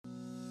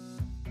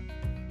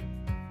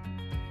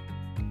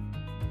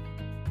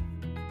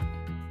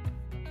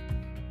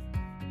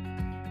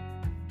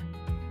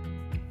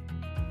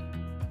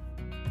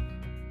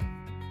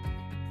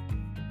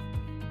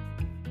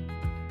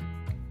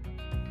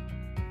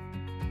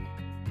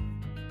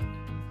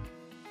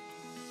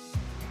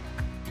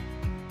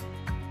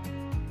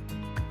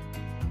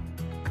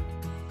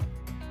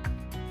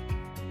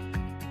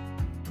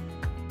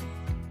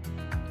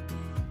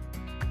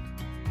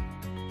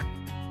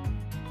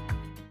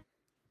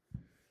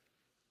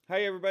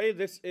Hi, everybody.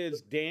 This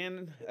is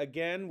Dan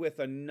again with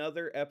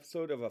another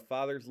episode of A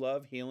Father's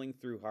Love Healing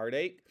Through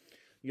Heartache.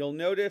 You'll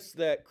notice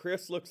that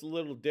Chris looks a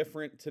little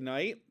different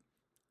tonight.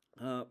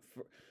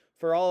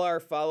 For all our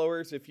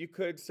followers, if you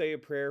could say a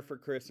prayer for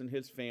Chris and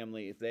his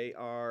family,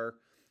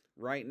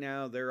 right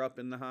now, they're up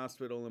in the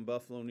hospital in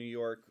Buffalo, New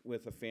York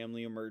with a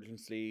family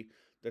emergency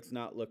that's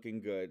not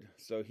looking good.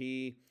 So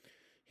he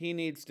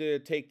needs to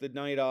take the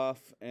night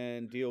off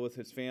and deal with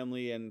his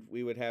family, and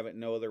we would have it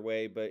no other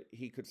way, but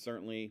he could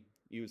certainly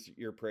use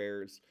your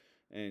prayers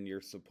and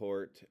your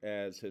support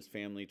as his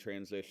family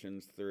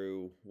transitions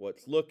through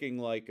what's looking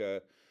like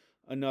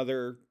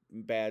another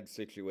bad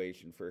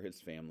situation for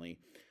his family.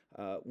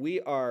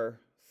 We are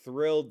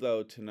thrilled,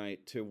 though,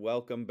 tonight to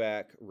welcome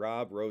back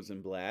Rob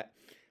Rosenblatt.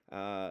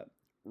 Uh,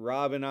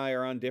 Rob and I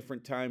are on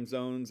different time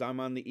zones. I'm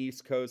on the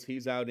East Coast,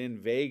 he's out in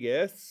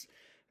Vegas.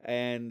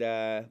 And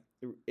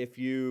if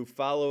you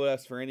follow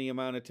us for any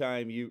amount of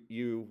time,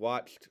 you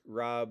watched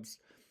Rob's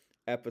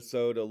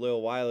episode a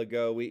little while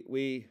ago.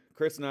 We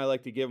Chris and I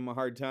like to give him a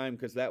hard time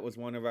because that was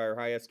one of our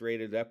highest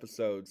rated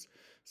episodes.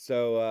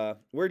 So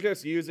we're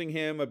just using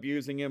him,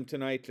 abusing him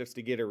tonight just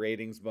to get a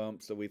ratings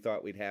bump. So we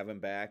thought we'd have him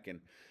back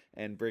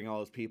and bring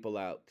all his people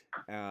out.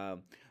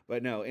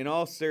 But no, in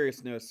all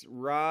seriousness,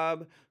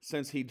 Rob,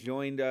 since he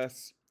joined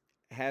us,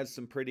 has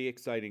some pretty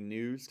exciting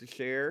news to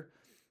share.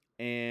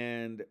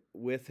 And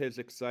with his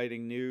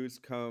exciting news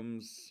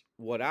comes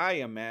what I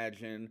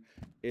imagine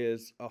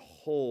is a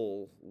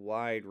whole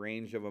wide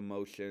range of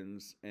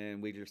emotions.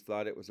 And we just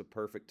thought it was a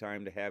perfect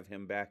time to have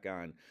him back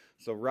on.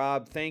 So,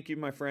 Rob, thank you,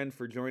 my friend,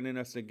 for joining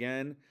us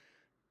again.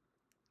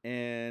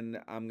 And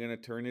I'm going to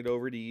turn it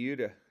over to you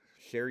to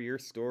share your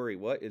story.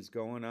 What is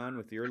going on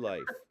with your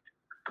life?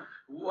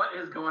 What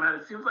is going on?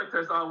 It seems like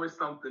there's always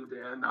something,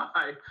 Dan. No,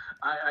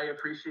 I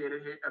appreciate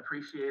it.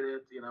 Appreciate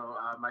it.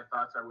 My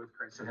thoughts are with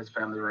Chris and his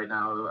family right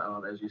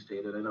now, as you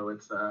stated. I know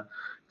it's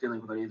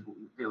dealing with what he's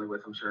dealing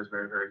with. I'm sure is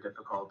very, very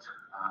difficult.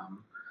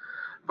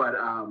 But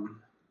I'm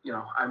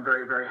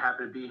very, very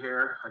happy to be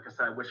here. Like I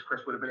said, I wish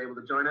Chris would have been able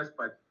to join us,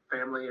 but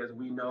family, as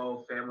we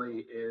know,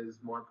 family is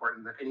more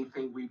important than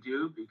anything we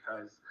do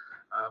because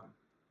um,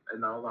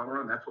 in the long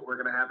run, that's what we're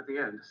going to have at the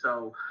end.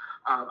 So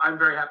I'm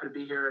very happy to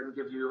be here and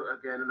give you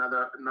again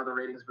another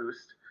ratings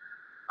boost.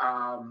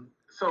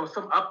 So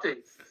some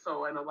updates.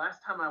 So in the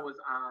last time I was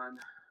on,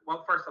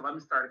 well, first of all, let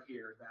me start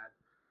here. That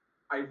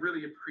I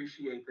really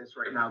appreciate this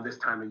right now, this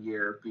time of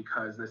year,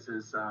 because this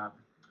is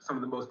some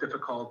of the most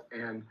difficult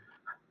and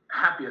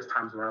happiest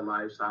times of our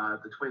lives.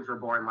 The twins were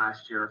born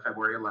last year,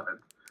 February 11th.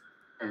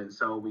 And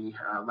so we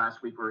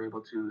last week we were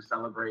able to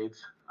celebrate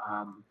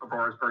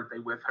Aurora's birthday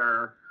with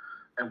her,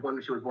 and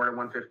when she was born at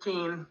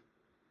 115,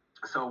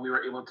 so we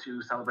were able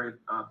to celebrate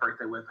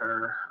birthday with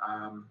her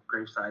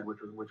graveside,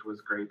 which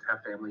was great to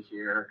have family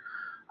here.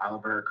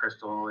 Oliver,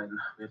 Crystal, and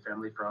we had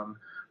family from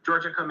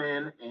Georgia come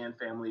in and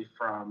family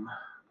from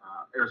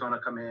Arizona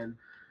come in.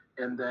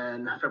 And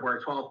then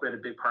February 12th, we had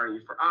a big party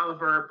for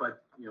Oliver,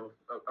 but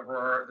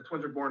Aurora, the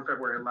twins were born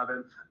February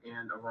 11th,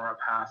 and Aurora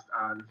passed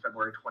on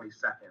February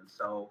 22nd.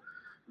 So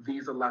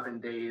these 11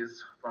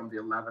 days from the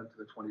 11th to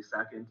the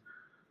 22nd,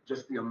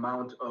 just the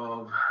amount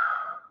of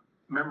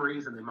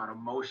memories and the amount of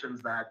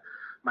emotions that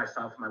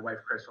myself and my wife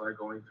Crystal are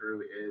going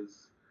through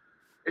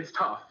it's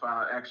tough.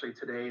 Actually,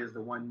 today is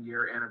the 1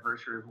 year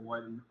anniversary of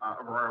when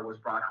Aurora was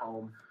brought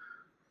home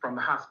from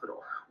the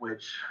hospital,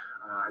 which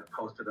I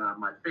posted on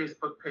my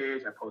Facebook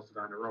page. I posted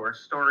on Aurora's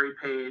story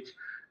page,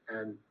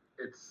 and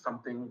it's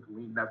something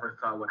we never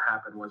thought would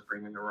happen was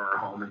bringing Aurora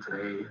home. And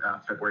today,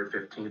 February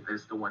 15th,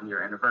 is the 1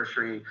 year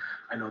anniversary.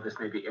 I know this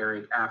may be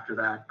airing after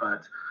that,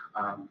 but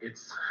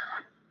it's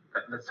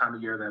this time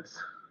of year that's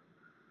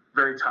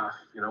very tough.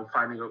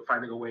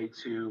 Finding a way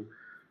to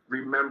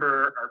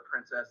remember our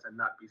princess and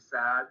not be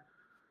sad,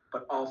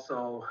 but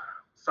also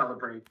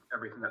celebrate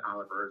everything that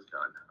Oliver has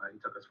done. He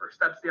took his first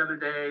steps the other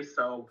day,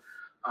 so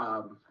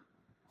um,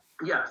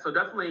 yeah, so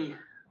definitely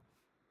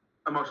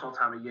emotional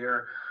time of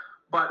year.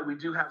 But we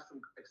do have some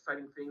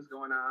exciting things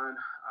going on.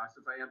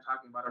 Since I am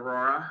talking about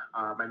Aurora,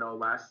 I know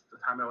the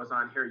time I was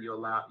on here,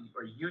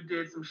 you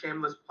did some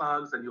shameless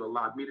plugs, and you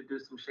allowed me to do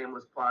some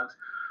shameless plugs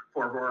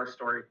for Aurora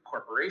Story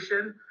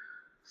Corporation.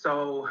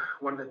 So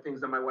one of the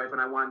things that my wife and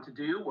I wanted to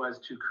do was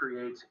to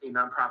create a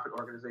nonprofit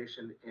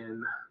organization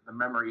in the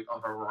memory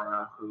of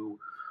Aurora, who,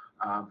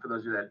 for those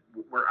of you that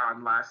were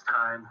on last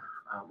time,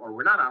 or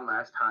were not on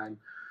last time,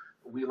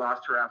 we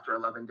lost her after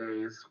 11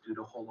 days due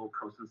to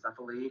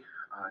holoprosencephaly.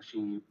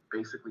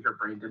 Her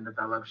brain didn't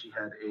develop. She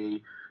had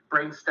a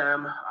brain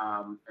stem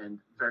and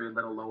very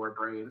little lower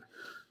brain.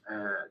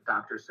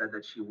 Doctors said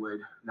that she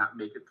would not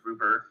make it through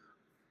birth.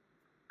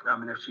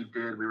 And if she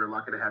did, we were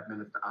lucky to have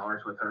minutes to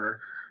hours with her.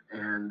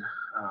 And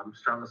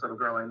strongest little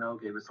girl I know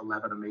gave us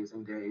 11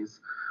 amazing days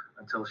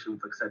until she,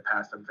 like I said,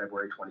 passed on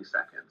February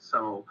 22nd.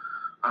 So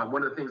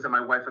one of the things that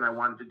my wife and I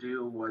wanted to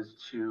do was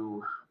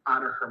to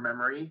honor her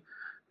memory.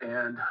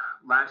 And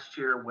last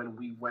year, when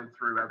we went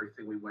through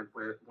everything we went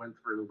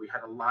through, we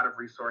had a lot of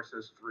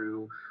resources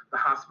through the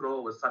hospital.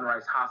 It was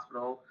Sunrise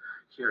Hospital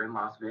here in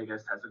Las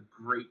Vegas, has a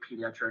great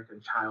pediatric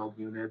and child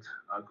unit,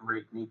 a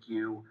great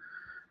NICU.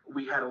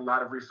 We had a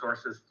lot of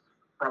resources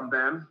from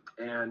them,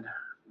 and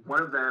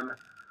one of them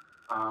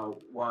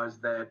was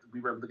that we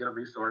were able to get a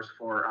resource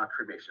for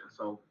cremation.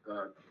 So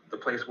the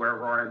place where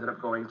Aurora ended up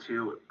going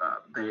to,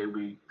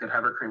 we did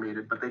have her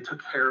cremated, but they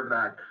took care of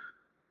that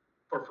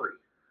for free.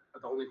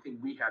 But the only thing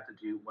we had to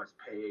do was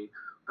pay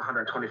the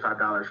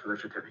 $125 for their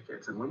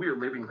certificates. And when we were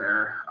living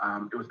there,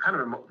 it was kind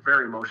of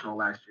very emotional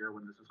last year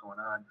when this was going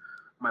on.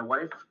 My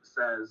wife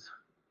says,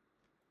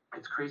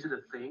 it's crazy to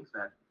think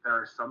that there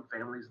are some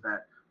families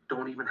that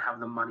don't even have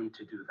the money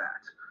to do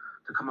that,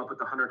 to come up with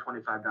the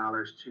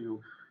 $125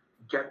 to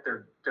get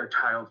their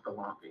child's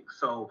belongings.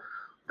 So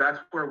that's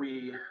where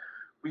we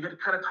had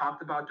kind of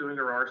talked about doing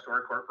Aurora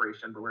Story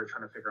Corporation, but we were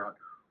trying to figure out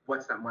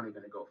what's that money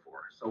going to go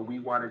for. So we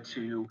wanted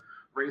to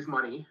raise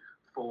money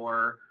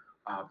for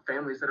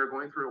families that are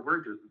going through what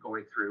we're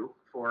going through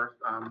for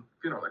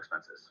funeral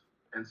expenses.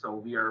 And so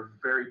we are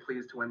very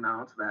pleased to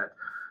announce that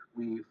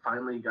we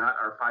finally got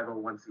our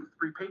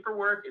 501c3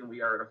 paperwork, and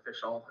we are an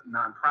official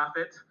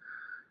nonprofit.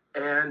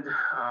 And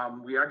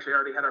we actually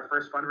already had our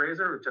first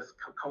fundraiser. It just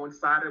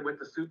coincided with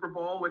the Super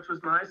Bowl, which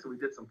was nice. So we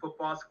did some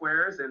football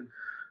squares, and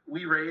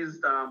we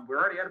raised, we're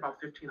already at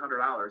about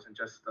 $1,500 in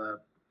just the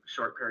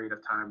short period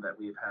of time that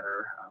we've had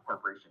our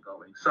corporation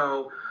going.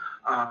 So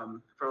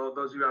for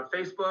those of you on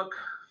Facebook,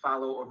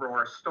 follow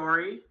Aurora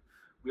Story.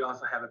 We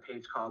also have a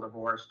page called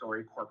Aurora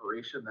Story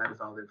Corporation. That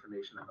is all the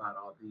information about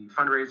all the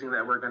fundraising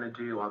that we're going to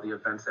do, all the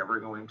events that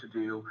we're going to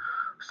do.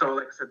 So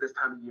like I said, this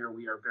time of year,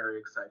 we are very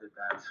excited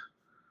that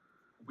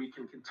we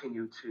can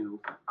continue to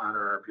honor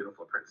our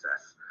beautiful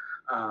princess.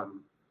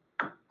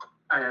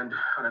 And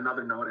on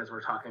another note, as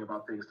we're talking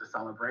about things to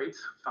celebrate,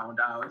 found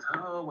out,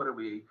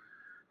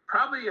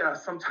 probably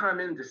sometime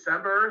in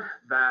December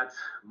that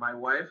my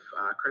wife,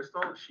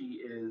 Crystal,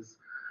 she is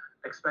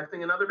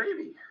expecting another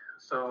baby.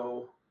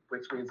 So,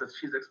 which means that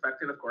she's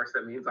expecting, of course,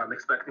 that means I'm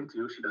expecting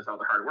too. She does all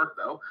the hard work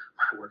though.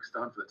 My work's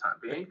done for the time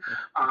being.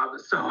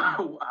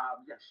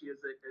 Yeah, she is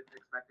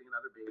expecting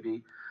another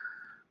baby.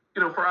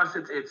 For us,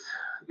 it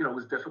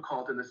was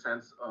difficult in the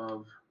sense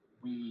of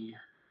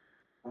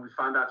when we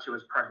found out she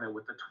was pregnant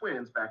with the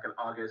twins back in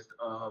August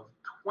of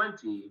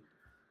 20,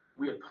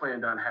 we had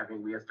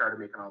started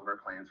making all of our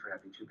plans for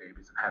having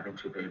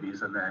two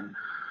babies. And then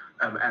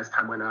as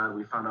time went on,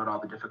 we found out all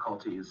the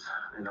difficulties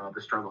and all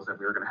the struggles that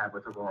we were going to have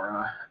with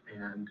Aurora.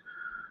 And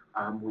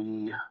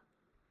we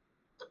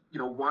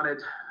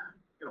wanted,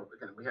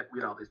 again, we had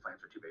all these plans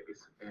for two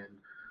babies, and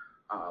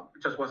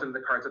it just wasn't in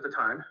the cards at the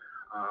time.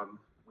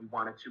 We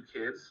wanted two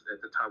kids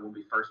at the time when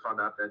we first found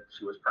out that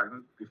she was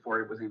pregnant, before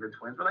it was even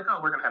twins. We're like,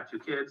 oh, we're going to have two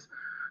kids.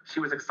 She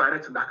was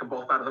excited to knock them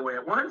both out of the way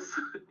at once.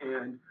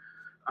 And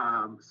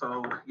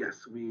so,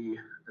 yes, we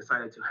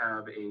decided to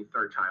have a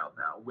third child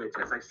now, which,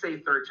 as I say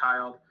third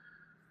child,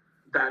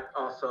 that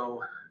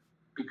also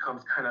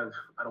becomes kind of,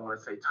 I don't want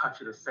to say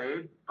touchy to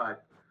say,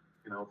 but,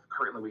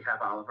 currently we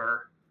have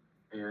Oliver,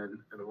 and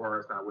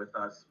Aurora's not with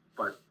us,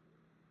 but,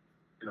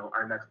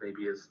 our next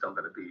baby is still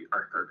going to be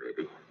our third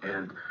baby.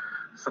 And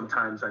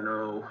sometimes, I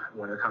know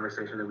one of the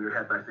conversations that we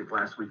had, I think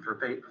last week for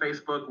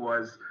Facebook,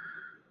 was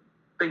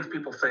things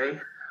people say,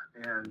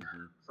 and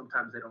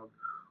sometimes they don't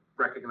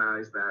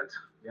recognize that,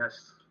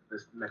 yes,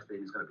 this next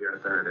baby is going to be our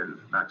third and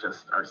not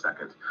just our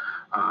second,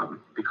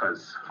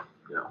 because,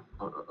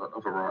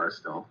 of Aurora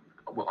still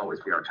will always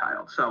be our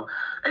child. So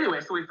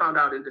anyway, so we found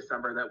out in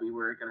December that we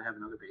were going to have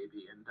another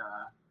baby, and,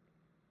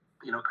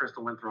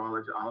 Crystal went through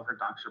all of her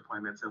doctor's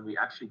appointments, and we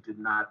actually did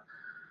not,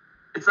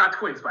 it's not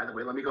twins, by the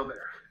way, let me go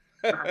there.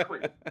 It's not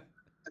twins.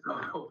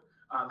 So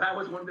that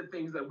was one of the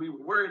things that we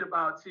were worried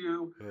about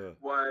too,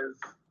 was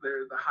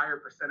the higher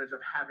percentage of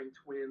having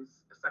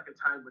twins a second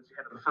time when she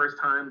had it the first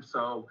time.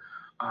 So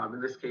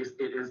in this case,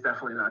 it is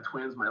definitely not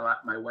twins.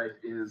 My wife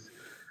is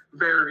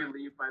very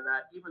relieved by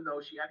that, even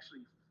though she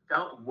actually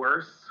felt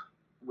worse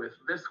with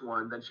this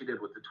one than she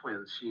did with the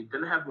twins. She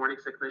didn't have morning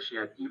sickness. She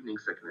had evening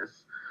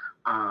sickness.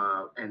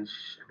 And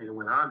it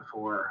went on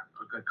for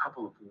a good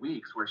couple of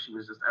weeks, where she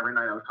was just, every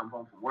night I would come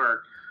home from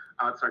work,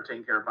 I'd start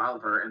taking care of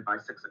Oliver, and by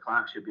 6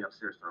 o'clock she'd be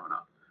upstairs throwing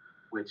up,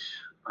 which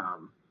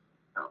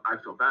I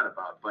feel bad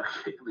about, but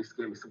at least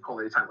gave me some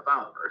quality time with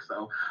Oliver.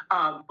 So,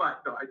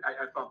 but no,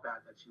 I felt bad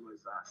that she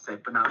was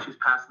sick, but now she's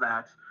past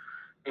that,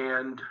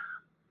 and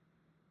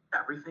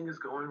everything is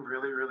going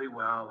really, really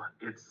well.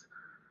 It's,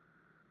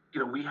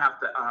 we have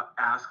to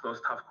ask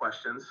those tough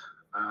questions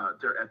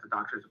at the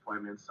doctor's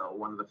appointment. So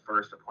one of the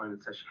first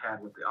appointments that she had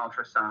with the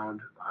ultrasound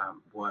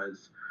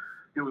was,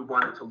 we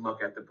wanted to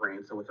look at the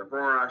brain. So with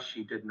Aurora,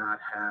 she did not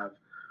have,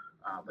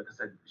 like I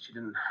said, she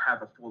didn't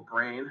have a full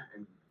brain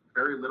and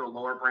very little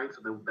lower brain.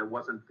 So there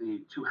wasn't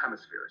the two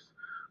hemispheres.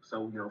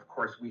 So, of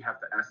course, we have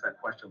to ask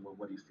that question, well,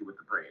 what do you see with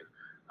the brain?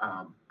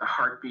 The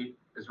heartbeat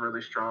is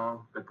really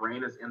strong. The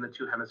brain is in the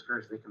two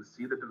hemispheres. They can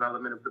see the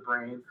development of the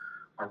brain.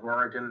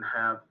 Aurora didn't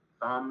have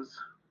thumbs,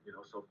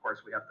 so of course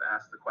we have to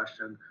ask the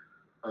question,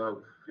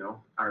 of,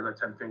 are there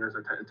 10 fingers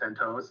or 10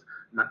 toes?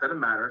 Not that it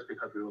matters,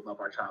 because we would love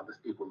our child as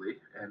equally.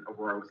 And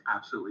Aurora was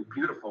absolutely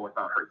beautiful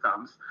without her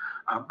thumbs.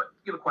 But,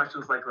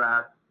 questions like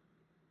that,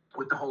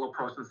 with the whole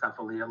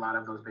approach-encephaly, a lot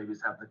of those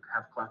babies have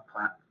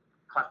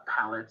cleft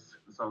palates.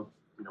 So,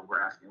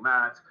 we're asking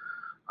that.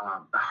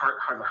 The heart,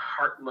 how the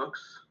heart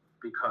looks,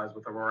 because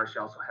with Aurora, she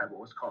also had what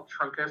was called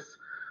truncus.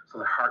 So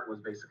the heart was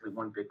basically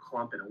one big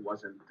clump, and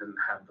didn't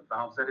have the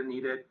valves that it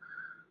needed.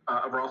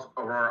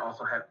 Aurora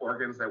also had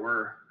organs that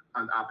were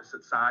on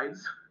opposite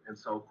sides, and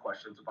so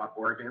questions about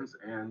organs.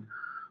 And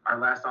our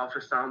last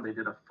ultrasound, they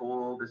did a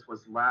full, this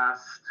was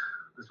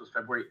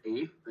February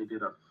 8th, they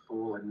did a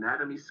full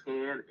anatomy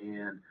scan,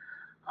 and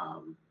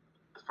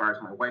as far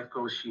as my wife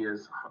goes, she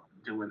is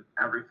doing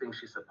everything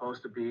she's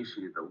supposed to be.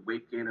 The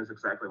weight gain is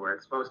exactly where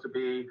it's supposed to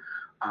be.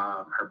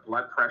 Her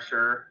blood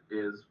pressure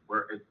is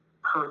where it's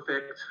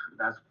perfect.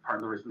 That's part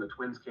of the reason the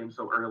twins came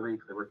so early,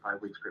 because they were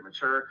 5 weeks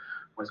premature,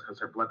 was because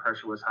her blood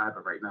pressure was high.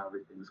 But right now,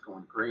 everything's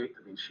going great.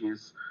 I mean,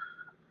 she's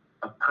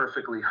a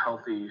perfectly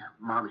healthy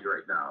mommy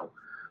right now.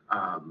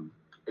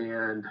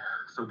 And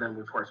so then,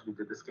 of course, we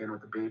did the scan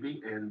with the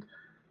baby, and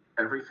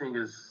everything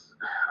is,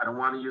 I don't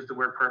want to use the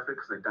word perfect,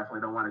 because I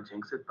definitely don't want to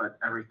jinx it, but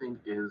everything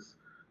is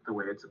the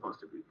way it's supposed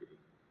to be.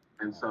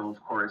 And so,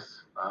 of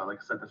course, like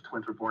I said, the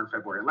twins were born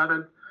February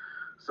 11th.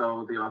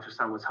 So the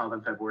ultrasound was held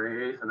on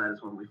February 8th, and that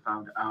is when we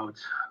found out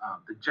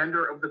the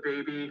gender of the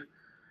baby.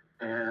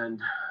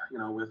 And,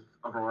 with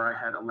Aurora,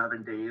 I had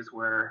 11 days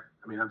where,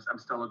 I'm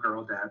still a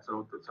girl dad,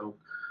 so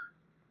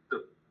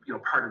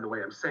part of the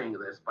way I'm saying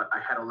this, but I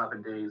had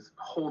 11 days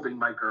holding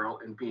my girl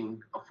and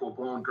being a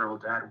full-blown girl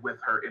dad with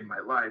her in my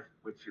life,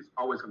 which is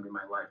always going to be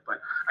my life.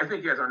 But I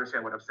think you guys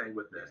understand what I'm saying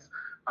with this.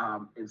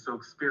 And so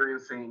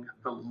experiencing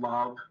the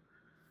love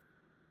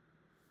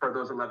for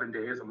those 11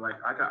 days, I'm like,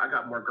 I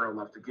got more girl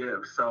love to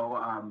give.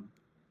 So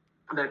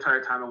the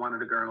entire time I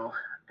wanted a girl,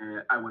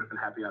 and I would have been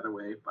happy either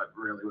way, but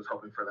really was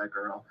hoping for that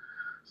girl.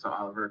 So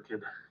Oliver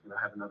could,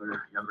 have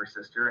another younger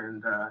sister.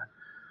 And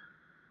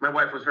my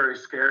wife was very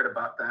scared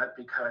about that,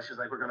 because she's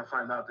like, we're going to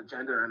find out the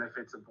gender, and if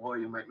it's a boy,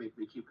 you might make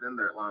me keep it in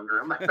there longer.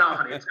 I'm like, no,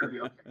 honey, it's going to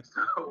be okay.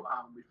 So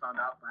we found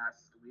out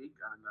last week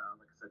on,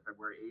 like I said,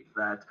 February 8th,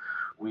 that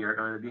we are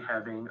going to be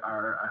having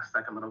our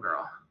second little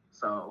girl.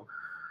 So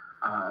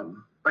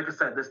like I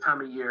said, this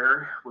time of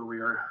year, where we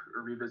are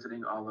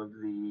revisiting all of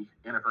the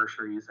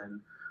anniversaries,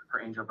 and her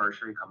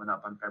anniversary coming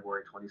up on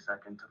February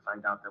 22nd, to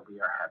find out that we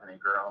are having a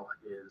girl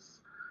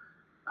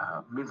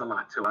means a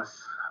lot to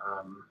us.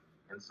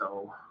 And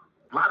so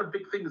a lot of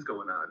big things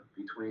going on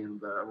between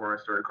the Aurora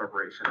Story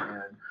Corporation,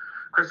 and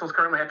Crystal's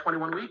currently at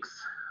 21 weeks,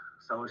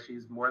 so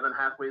she's more than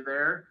halfway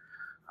there.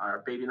 Our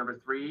baby number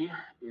 3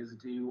 is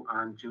due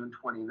on June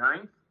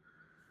 29th,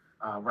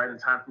 right in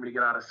time for me to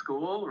get out of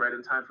school, right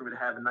in time for me to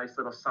have a nice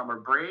little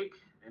summer break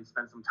and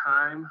spend some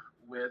time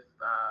with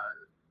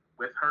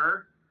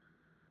her.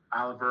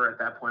 Oliver at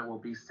that point will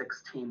be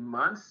 16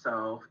 months,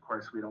 so of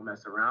course we don't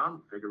mess around.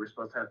 Figure we're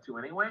supposed to have 2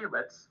 anyway.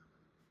 Let's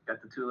get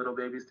the 2 little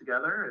babies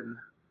together and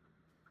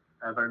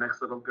have our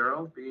next little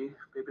girl be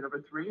baby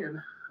number 3,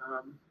 and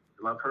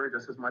love her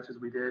just as much as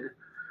we did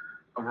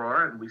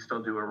Aurora, and we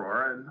still do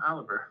Aurora and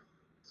Oliver.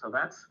 So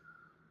that's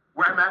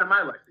where I'm at in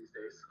my life these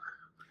days.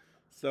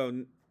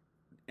 So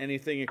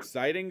anything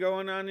exciting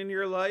going on in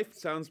your life?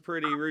 Sounds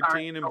pretty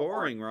routine and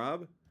boring,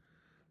 Rob.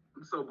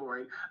 I'm so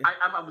boring.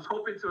 I was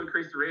hoping to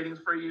increase the ratings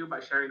for you by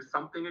sharing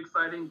something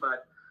exciting,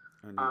 but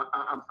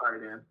I'm sorry,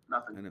 Dan.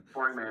 Nothing.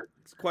 Boring man.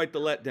 It's quite the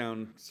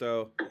letdown,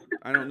 so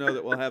I don't know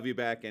that we'll have you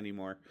back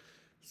anymore.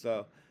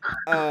 So,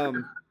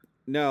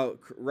 no,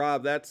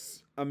 Rob,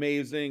 that's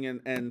amazing,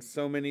 and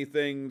so many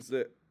things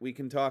that we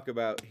can talk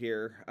about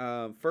here.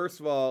 First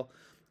of all,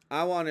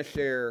 I want to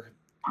share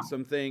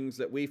some things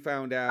that we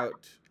found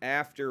out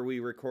after we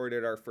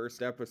recorded our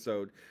first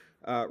episode.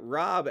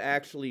 Rob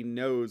actually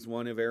knows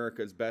one of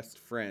Erica's best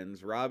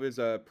friends. Rob is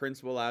a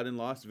principal out in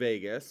Las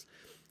Vegas,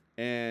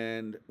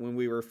 and when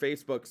we were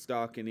Facebook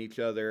stalking each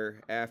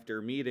other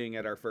after meeting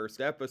at our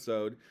first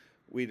episode,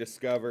 we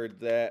discovered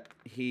that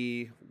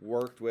he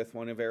worked with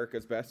one of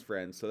Erica's best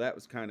friends, so that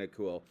was kind of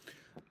cool.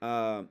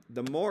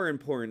 The more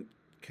important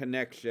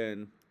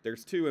connection,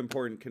 there's 2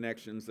 important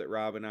connections that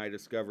Rob and I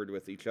discovered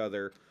with each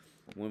other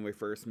when we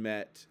first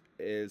met,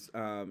 is,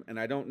 and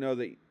I don't know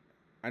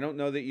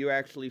that you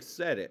actually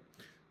said it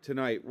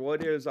tonight.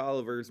 What is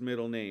Oliver's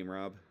middle name,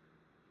 Rob?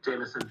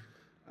 Jameson.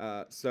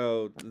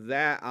 So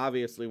that,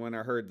 obviously, when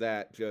I heard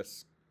that,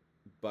 just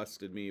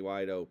busted me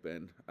wide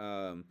open.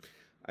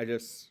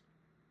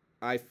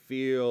 I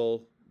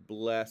feel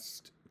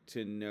blessed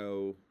to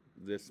know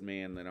this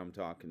man that I'm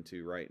talking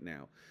to right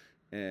now.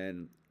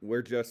 And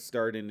we're just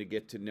starting to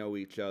get to know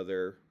each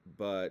other,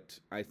 but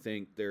I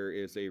think there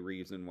is a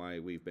reason why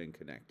we've been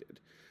connected.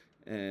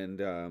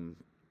 And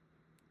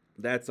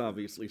that's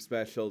obviously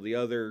special. The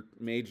other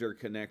major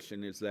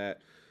connection is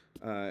that,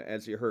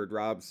 as you heard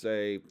Rob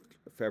say,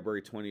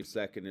 February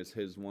 22nd is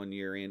his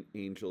 1-year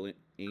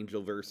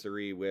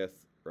angelversary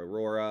with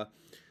Aurora.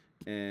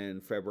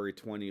 and February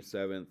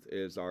 27th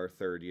is our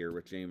third year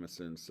with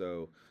Jameson.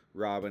 So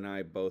Rob and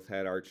I both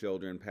had our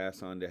children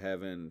pass on to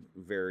heaven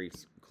very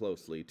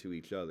closely to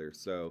each other.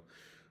 So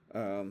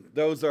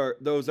those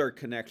are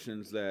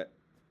connections that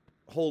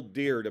hold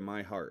dear to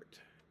my heart,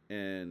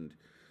 and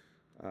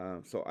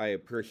so I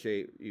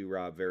appreciate you,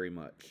 Rob, very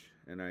much,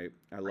 and I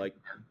like.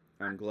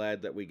 I'm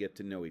glad that we get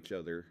to know each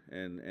other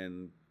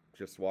and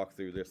just walk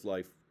through this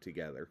life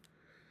together.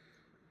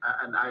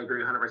 And I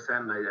agree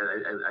 100%.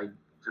 I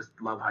just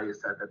love how you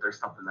said that there's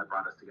something that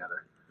brought us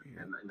together.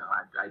 Yeah. And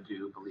I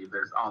do believe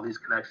there's all these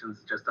connections.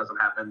 It just doesn't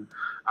happen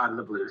out of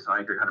the blue. So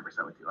I agree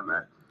 100% with you on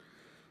that.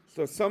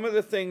 So some of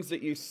the things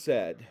that you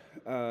said,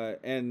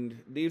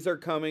 and these are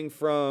coming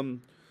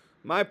from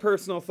my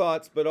personal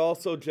thoughts, but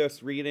also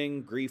just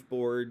reading grief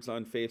boards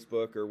on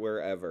Facebook or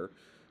wherever.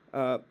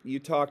 You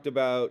talked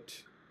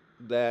about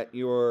that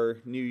your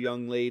new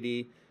young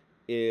lady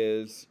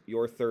is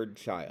your third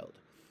child.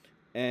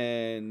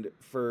 And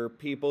for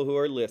people who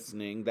are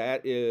listening,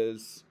 that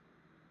is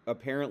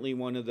apparently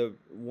one of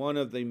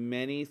the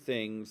many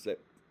things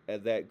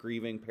that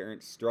grieving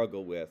parents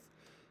struggle with.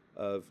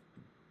 Of,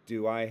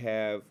 do I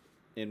have,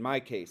 in my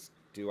case,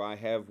 do I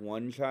have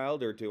one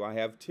child or do I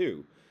have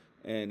two?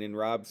 And in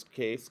Rob's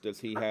case,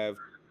 does he have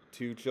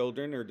two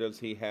children or does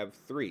he have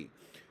three?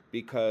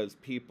 Because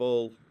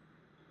people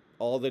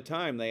all the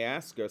time, they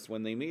ask us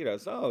when they meet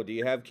us, oh, do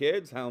you have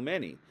kids? How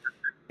many?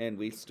 And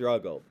we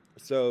struggle.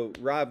 So,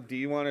 Rob, do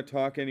you want to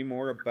talk any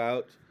more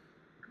about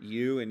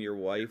you and your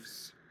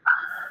wife's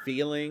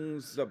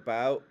feelings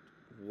about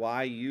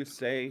why you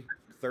say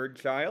third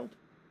child?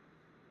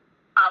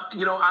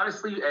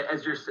 Honestly,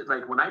 as you're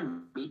like, when I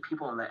meet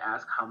people and they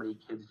ask how many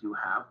kids do you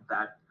have,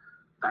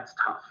 that's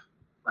tough.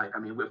 Like, I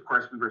mean, of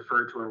course, we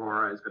refer to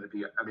Aurora as going to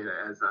be, I mean,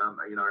 as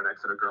our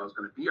next little girl is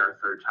going to be our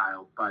third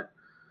child, but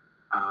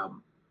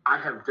I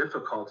have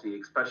difficulty,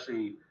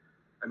 especially.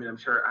 I mean, I'm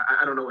sure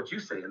I don't know what you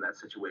say in that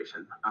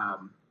situation.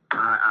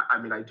 I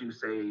mean, I do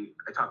say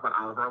I talk about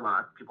Oliver a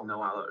lot. People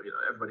know Oliver.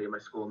 Everybody in my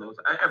school knows.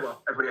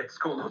 Well, everybody at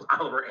school knows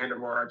Oliver and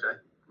Aurora. I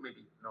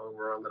maybe know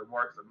Aurora a little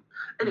more.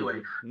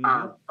 Anyway,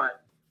 Mm-hmm.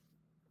 but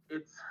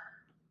it's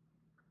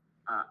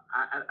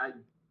I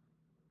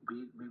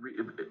we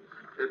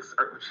it's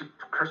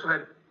Crystal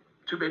had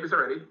two babies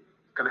already.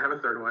 Gonna have a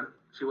third one.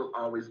 She will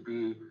always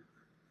be.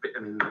 I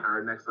mean,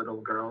 our next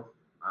little girl.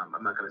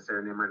 I'm not going to say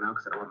her name right now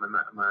because I don't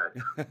want my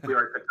we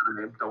already picked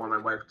her name. Don't want my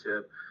wife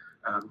to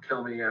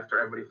kill me after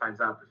everybody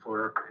finds out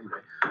before. Anyway,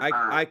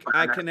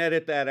 I can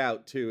edit that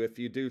out too if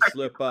you do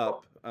slip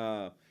up.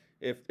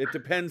 If it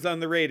depends on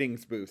the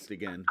ratings boost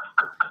again.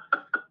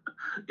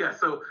 Yeah.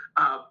 So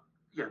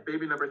yeah,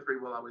 baby number 3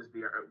 will always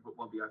be our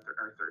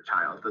third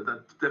child.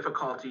 The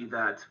difficulty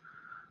that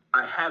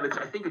I have,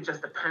 I think it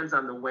just depends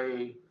on the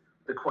way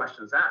the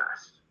question's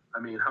asked.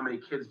 I mean, how many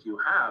kids do you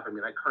have? I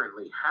mean, I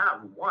currently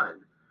have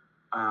one.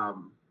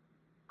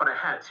 But I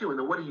had two. And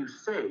then what do you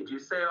say? Do you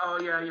say, oh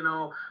yeah,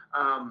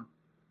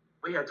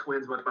 we had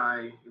twins, but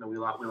we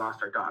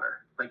lost our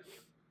daughter? Like,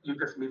 you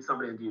just meet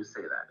somebody and do you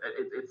say that?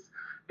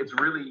 It's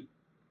really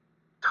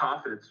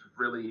tough, and it's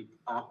really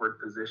awkward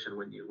position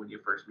when you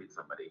first meet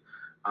somebody.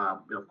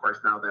 Of course,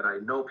 now that I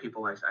know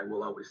people, I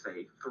will always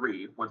say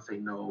 3 once they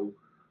know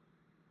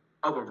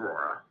of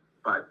Aurora.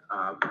 But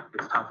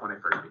it's tough when I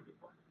first meet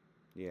people.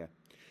 Yeah,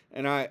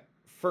 and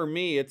for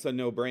me, it's a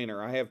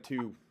no-brainer.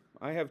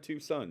 I have two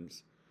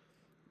sons.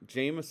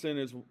 Jameson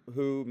is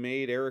who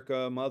made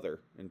Erica a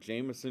mother, and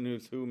Jameson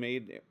is who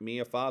made me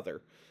a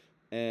father.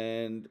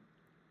 And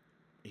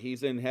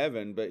he's in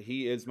heaven, but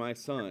he is my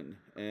son,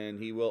 and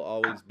he will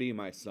always be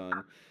my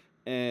son.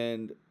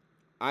 And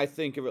I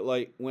think of it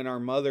like when our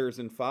mothers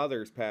and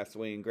fathers pass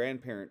away and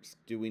grandparents,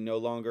 do we no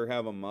longer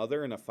have a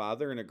mother and a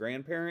father and a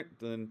grandparent?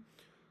 Then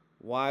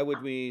why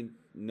would we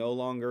no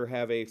longer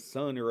have a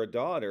son or a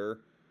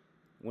daughter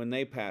when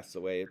they pass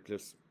away? It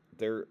just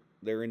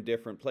they're in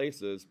different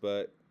places,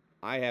 but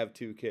I have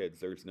two kids.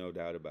 There's no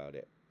doubt about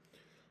it.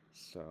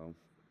 So.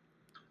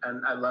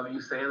 And I love you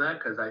saying that,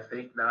 because I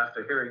think now,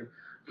 after hearing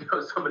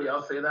somebody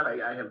else say that,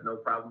 I have no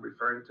problem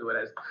referring to it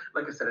as,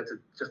 like I said, it's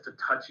just a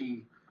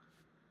touchy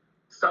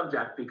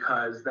subject,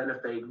 because then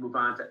if they move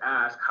on to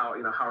ask how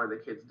are the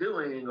kids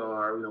doing,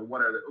 or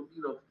what are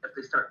if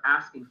they start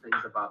asking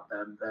things about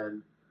them,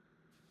 then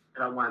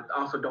and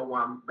don't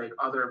want to make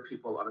other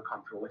people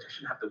uncomfortable, which I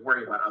shouldn't have to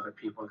worry about other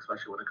people,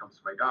 especially when it comes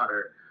to my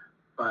daughter.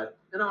 But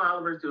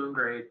Oliver's doing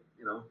great.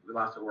 We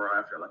lost Aurora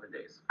after 11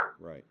 days.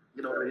 Right.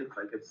 You know what I mean?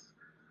 Like, it's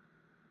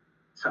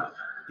tough.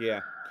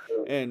 Yeah.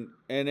 And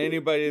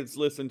anybody that's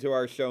listened to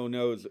our show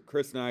knows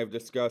Chris and I have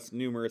discussed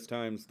numerous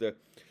times the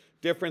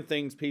different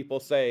things people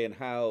say and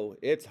how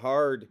it's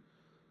hard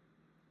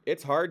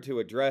to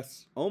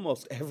address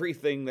almost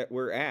everything that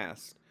we're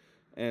asked.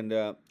 And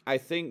I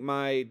think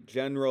my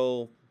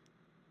general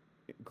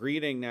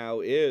greeting now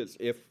is,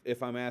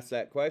 if I'm asked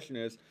that question,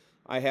 is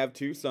I have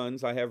two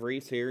sons. I have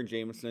Reese here and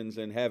Jameson's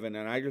in heaven,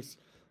 and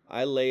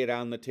I lay it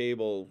on the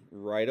table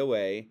right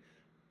away,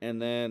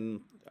 and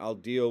then I'll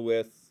deal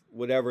with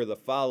whatever the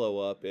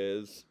follow-up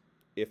is,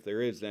 if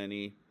there is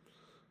any.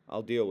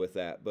 I'll deal with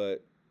that.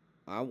 But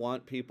I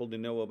want people to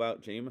know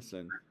about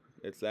Jameson.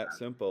 It's that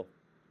simple.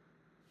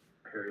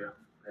 I hear you.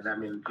 And I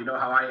mean, you know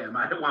how I am.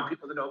 I want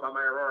people to know about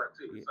my Aurora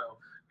too. Yeah. So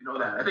you know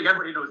that. I think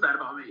everybody knows that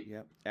about me.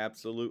 Yep,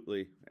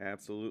 absolutely,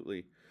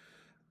 absolutely.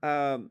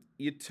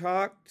 You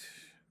talked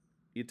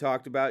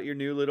about your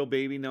new little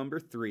baby number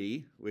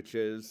 3, which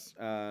is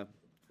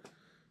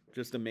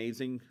just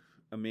amazing,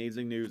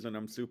 amazing news, and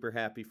I'm super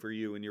happy for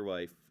you and your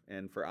wife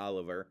and for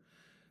Oliver.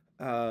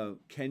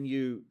 Can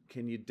you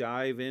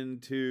dive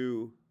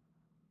into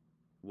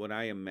what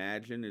I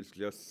imagine is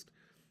just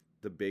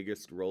the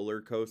biggest roller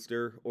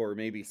coaster, or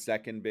maybe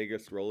second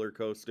biggest roller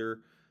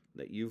coaster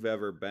that you've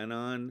ever been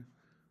on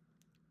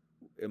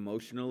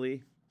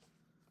emotionally?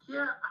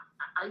 Yeah,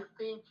 I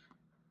think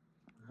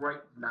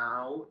right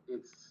now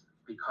it's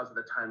because of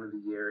the time of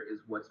the year is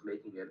what's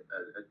making it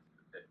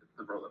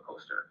the roller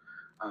coaster.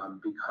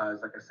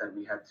 Because, like I said,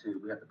 we had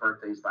the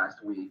birthdays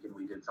last week, and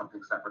we did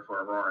something separate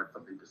for Aurora and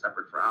something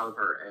separate for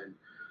Oliver, and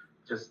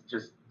just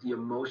the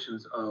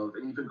emotions of,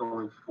 and even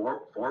going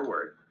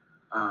forward,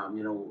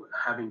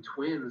 having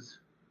twins,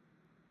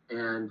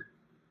 and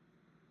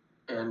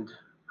and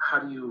how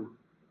do you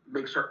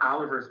make sure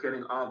Oliver's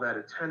getting all that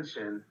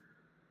attention,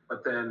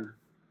 but then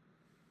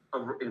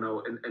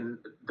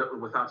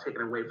without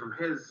taking away from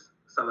his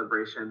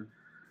celebration.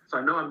 So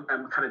I know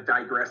I'm kind of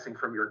digressing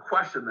from your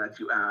question that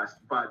you asked,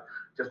 but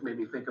just made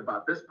me think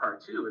about this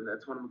part too. And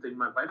that's one of the things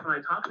my wife and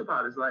I talked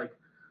about is like,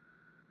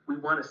 we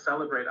want to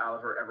celebrate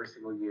Oliver every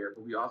single year,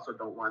 but we also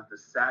don't want the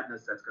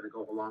sadness that's going to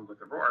go along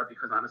with Aurora,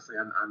 because honestly,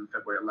 on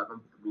February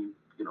 11th,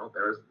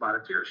 there was a lot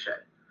of tears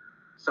shed.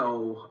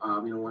 So,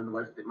 one of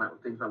the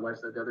things my wife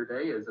said the other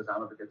day is, as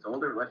Oliver gets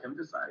older, let him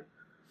decide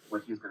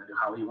what he's going to do,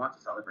 how he wants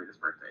to celebrate his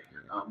birthday.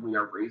 We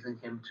are raising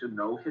him to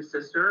know his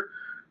sister.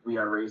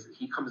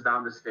 He comes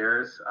down the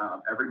stairs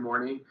every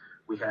morning.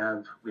 We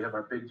have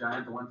our big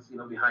giant, the ones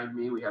behind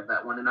me. We have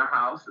that one in our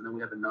house, and then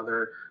we have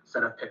another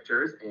set of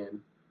pictures, and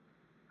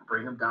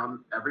bring him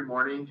down every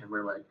morning, and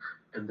we're like,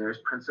 and there's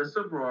Princess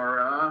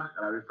Aurora,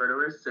 and I refer to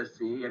her as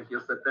Sissy, and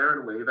he'll sit there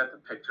and wave at the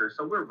picture.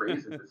 So we're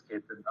raising this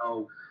kid to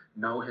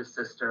know his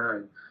sister,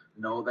 and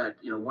know that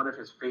one of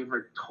his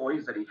favorite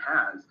toys that he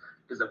has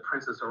is a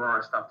Princess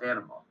Aurora stuffed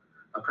animal,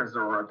 a Princess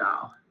Aurora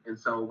doll, and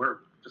so we're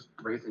just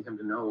raising him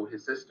to know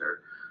his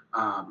sister.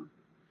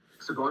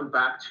 So going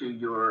back to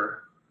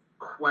your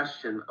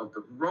question of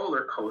the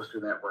roller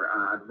coaster that we're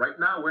on right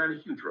now, we're on a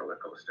huge roller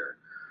coaster.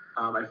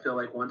 I feel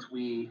like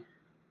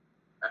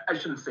I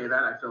shouldn't say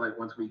that. I feel like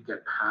once we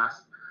get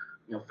past,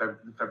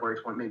 February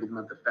 20, maybe the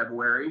month of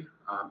February,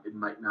 it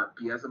might not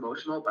be as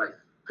emotional. But I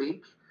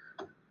think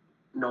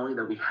knowing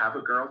that we have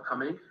a girl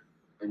coming,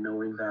 and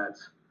knowing that,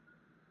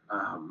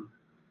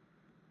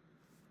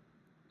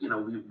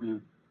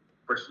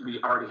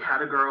 we already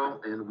had a girl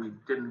and we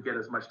didn't get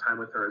as much time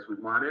with her as we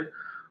wanted.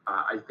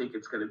 I think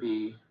it's going to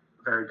be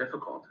very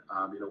difficult.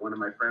 One of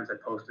my friends I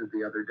posted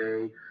the other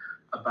day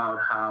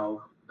about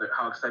how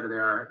excited they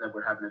are that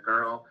we're having a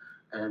girl.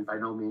 And by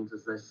no means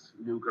is this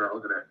new girl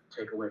going to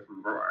take away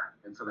from Aurora.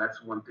 And so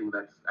that's one thing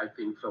that I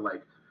feel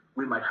like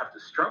we might have to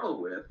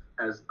struggle with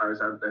as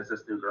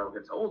this new girl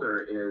gets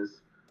older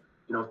is,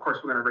 of course,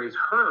 we're going to raise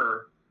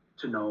her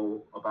to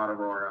know about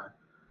Aurora,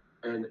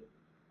 and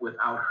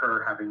without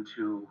her having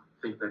to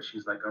think that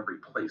she's like a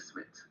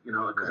replacement,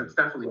 because It's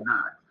definitely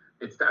not.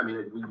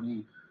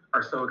 We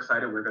are so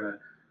excited. We're going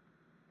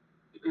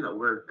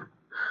to,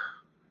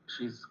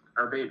 she's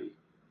our baby.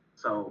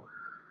 So,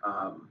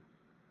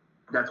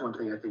 that's one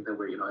thing I think that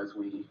as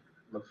we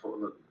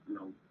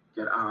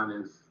get on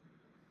as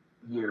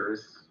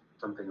years,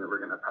 something that we're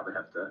going to probably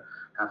have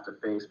to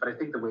face. But I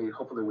think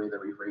hopefully the way that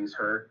we raise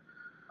her,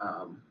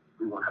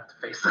 we won't have to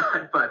face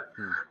that, but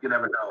you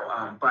never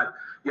know. But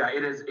yeah,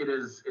 it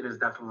is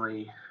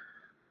definitely,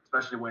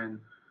 especially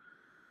when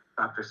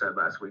doctor said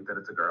last week that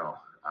it's a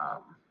girl.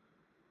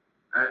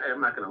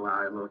 I'm not going to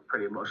lie, I'm a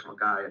pretty emotional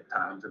guy at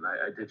times, and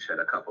I did shed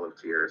a couple of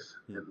tears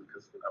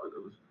because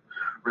it was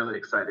really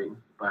exciting.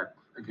 But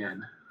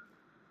again,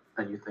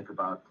 then you think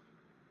about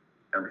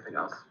everything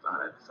else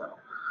on it. So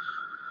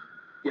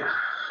yeah,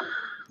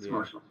 it's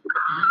emotional.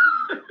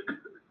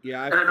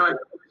 Yeah, and I know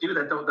you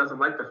that doesn't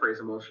like the phrase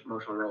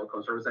emotional roller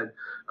coaster.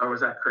 Or was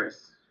that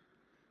Chris?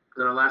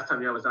 Because the last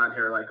time I was on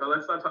here, like,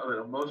 let's not talk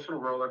about emotional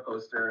roller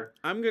coaster.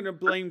 I'm gonna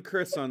blame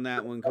Chris on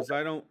that one because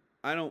I don't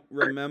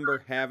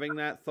remember having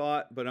that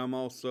thought, but I'm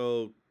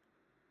also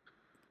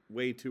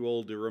way too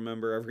old to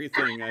remember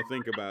everything I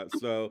think about.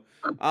 So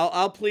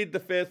I'll plead the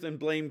fifth and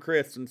blame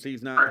Chris since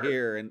he's not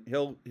here, and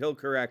he'll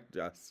correct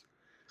us.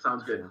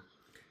 Sounds good. So,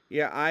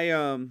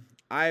 yeah,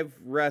 I've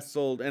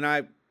wrestled,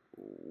 and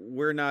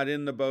we're not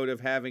in the boat of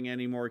having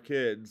any more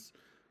kids,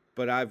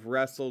 but I've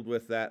wrestled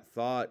with that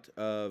thought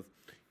of,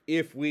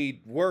 if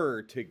we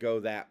were to go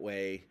that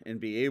way and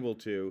be able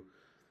to,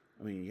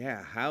 I mean,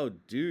 yeah, how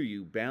do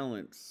you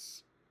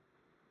balance?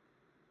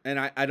 And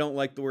I don't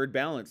like the word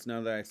balance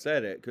now that I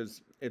said it,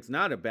 because it's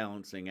not a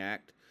balancing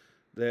act.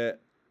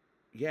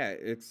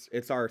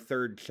 It's our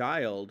third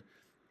child,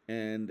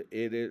 and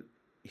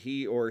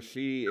he or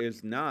she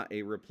is not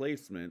a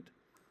replacement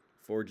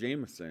for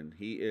Jameson.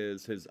 He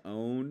is his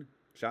own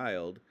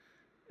child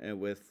and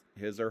with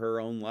his or her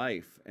own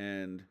life.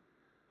 And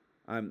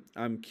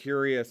I'm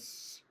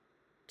curious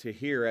to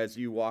hear as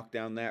you walk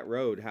down that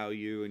road how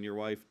you and your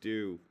wife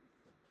do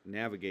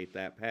navigate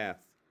that path.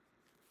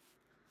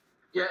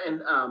 Yeah,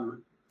 and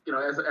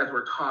as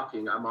we're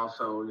talking, I'm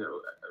also,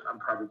 I'm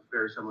probably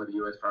very similar to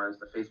you as far as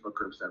the Facebook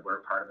groups that we're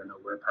a part of. I know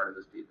we're a part of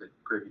the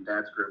Grieving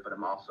Dads group, but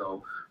I'm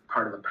also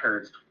part of the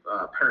Parents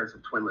of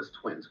Twinless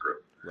Twins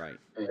group. Right.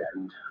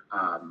 And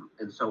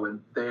so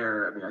in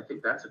there, I mean, I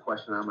think that's a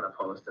question I'm going to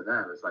pose to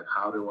them. Is like,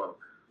 how do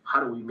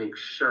we make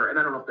sure? And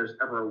I don't know if there's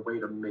ever a way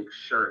to make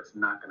sure it's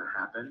not going to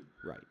happen.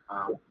 Right.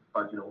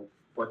 But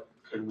what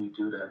can we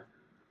do to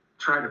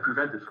try to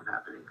prevent it from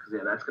happening? Because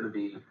that's going to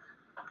be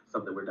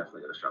something we're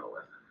definitely going to struggle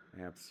with.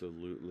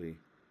 Absolutely.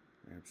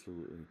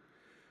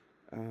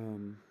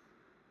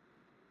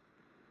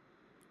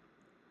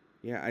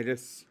 Yeah, I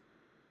guess.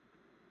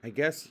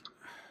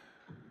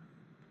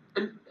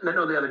 And I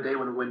know the other day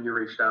when you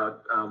reached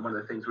out, one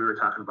of the things we were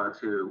talking about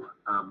too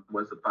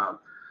was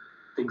about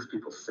things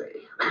people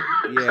say.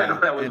 Yeah. I know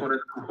that was one of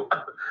the,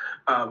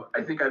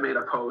 I think I made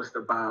a post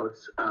about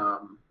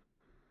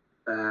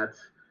that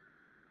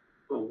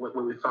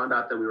when we found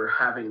out that we were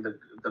having the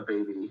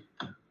baby,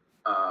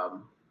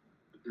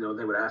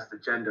 they would ask the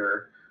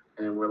gender,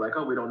 and we're like,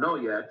 oh, we don't know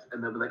yet,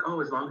 and they'll be like, oh,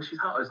 as long as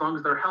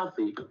they're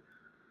healthy.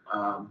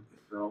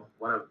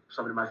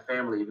 Somebody in my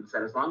family even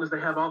said, as long as they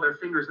have all their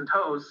fingers and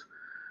toes,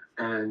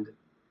 and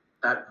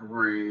that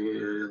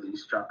really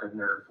struck a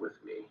nerve with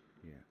me.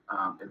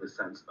 Yeah. In the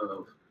sense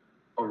of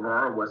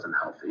Aurora wasn't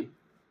healthy.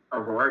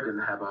 Aurora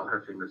didn't have all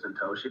her fingers and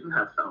toes. She didn't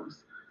have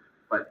thumbs,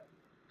 but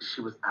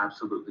she was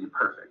absolutely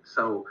perfect.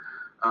 So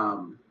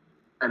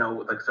I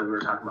know, like I said, we were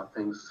talking about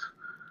things,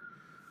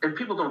 and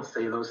people don't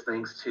say those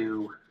things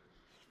to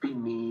be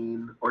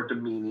mean or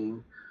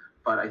demeaning,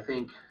 but I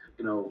think,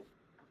 I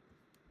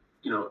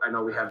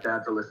know we have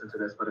dads that listen to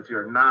this, but if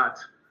you're not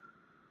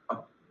a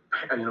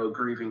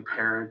grieving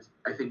parent,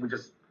 I think we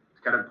just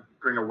got to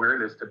bring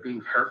awareness to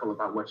being careful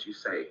about what you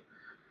say,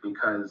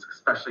 because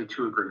especially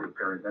to a grieving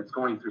parent that's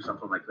going through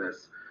something like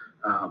this,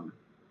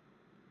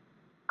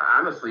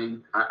 honestly,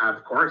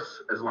 of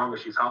course, as long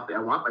as she's healthy, I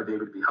want my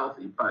baby to be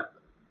healthy, but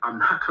I'm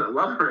not going to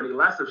love her any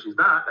less if she's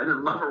not. I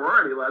didn't love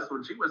Aurora any less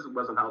when she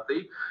wasn't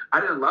healthy.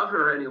 I didn't love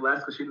her any less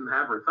because she didn't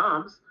have her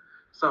thumbs.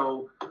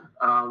 So,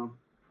 I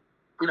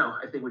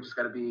think we just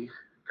got to be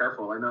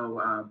careful. I know,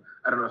 I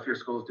don't know if your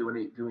school's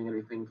doing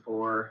anything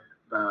for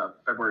the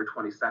February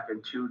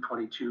 22nd to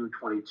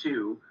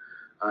 2222.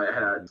 I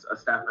had a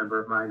staff member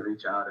of mine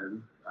reach out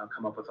and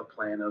come up with a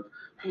plan of,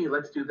 hey,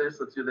 let's do this.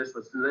 And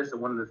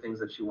one of the things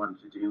that she wanted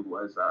to do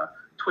was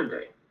Twin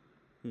Day.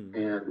 And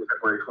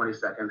February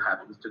 22nd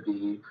happens to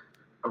be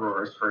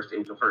Aurora's first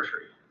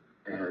anniversary.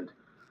 And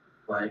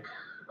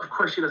of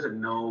course she doesn't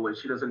know, and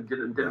she didn't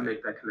Right.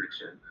 make that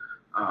connection.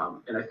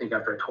 And I think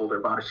after I told her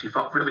about it, she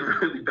felt really,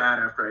 really bad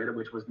after it,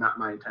 which was not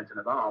my intention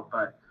at all.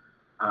 But,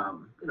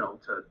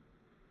 to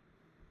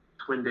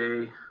Twin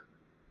Day,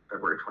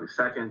 February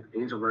 22nd,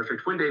 anniversary.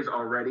 Twin Day is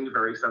already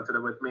very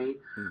sensitive with me,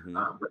 but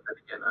then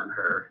again on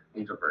her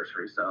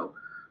anniversary. So,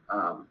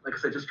 like I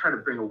said, just try to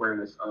bring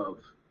awareness of,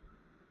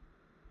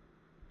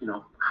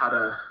 how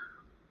to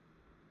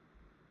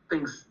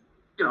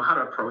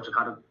approach and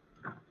how to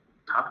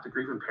talk to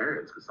grieving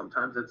parents, because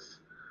sometimes it's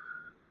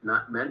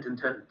not meant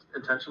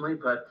intentionally,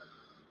 but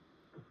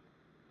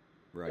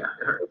right. Yeah,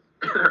 it hurts.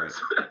 It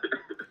hurts.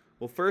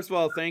 Well, first of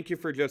all, thank you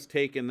for just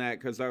taking that,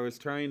 because I was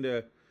trying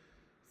to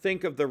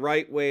think of the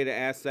right way to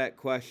ask that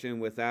question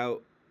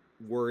without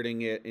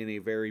wording it in a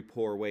very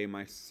poor way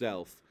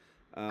myself.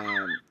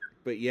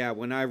 But yeah,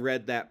 when I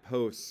read that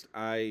post,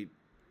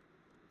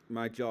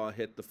 my jaw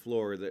hit the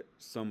floor that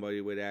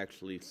somebody would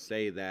actually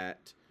say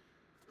that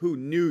who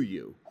knew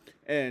you.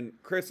 And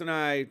Chris and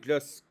I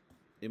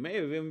it may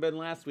have even been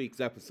last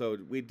week's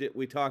episode,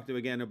 we talked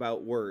again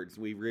about words.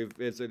 We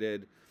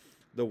revisited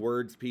the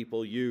words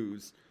people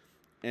use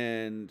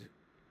and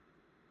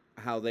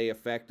how they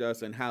affect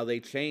us and how they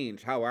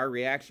change, how our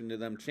reaction to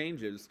them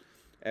changes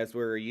as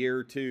we're a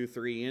year, 2,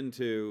 3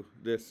 into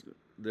this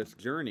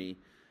journey.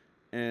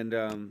 And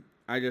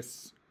I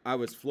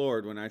was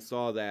floored when I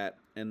saw that,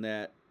 and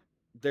that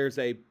there's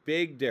a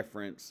big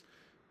difference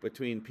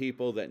between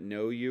people that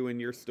know you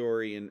and your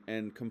story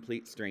and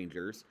complete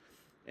strangers.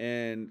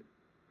 And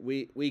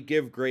we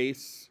give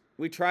grace.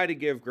 We try to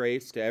give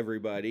grace to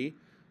everybody.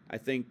 I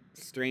think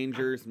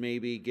strangers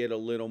maybe get a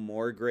little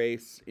more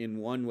grace in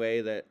one way,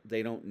 that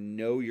they don't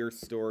know your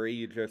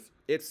story.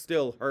 It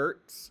still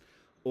hurts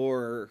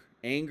or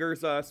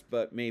angers us,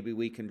 but maybe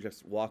we can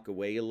just walk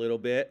away a little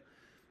bit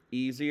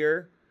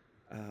easier.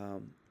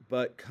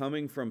 But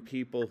coming from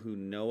people who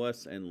know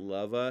us and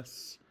love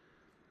us,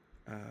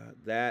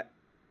 that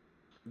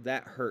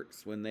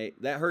hurts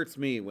that hurts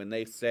me when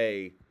they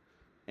say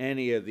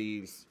any of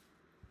these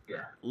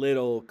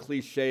little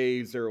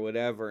cliches or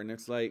whatever, and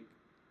it's like,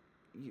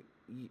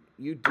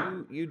 you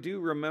do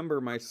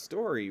remember my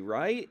story,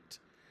 right?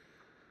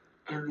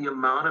 And the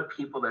amount of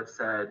people that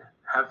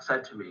have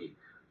said to me,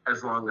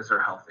 as long as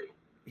they're healthy.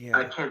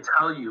 I Yeah. can't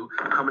tell you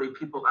how many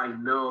people I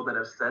know that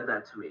have said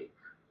that to me.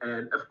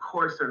 And of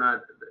course they're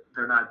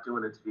not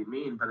doing it to be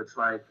mean, but it's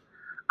like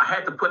I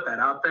had to put that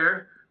out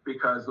there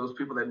because those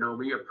people that know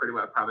me are pretty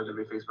much probably gonna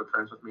be Facebook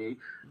friends with me.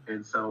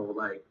 And so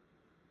like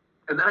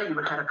and then I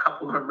even had a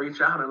couple of them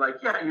reach out and like,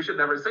 yeah, you should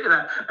never say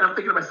that. And I'm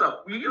thinking to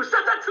myself, you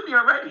said that to me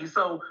already.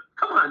 So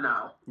come on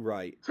now.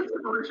 Right. Take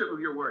some ownership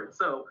of your words.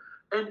 So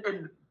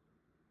and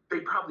they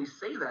probably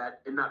say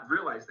that and not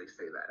realize they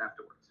say that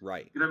afterwards.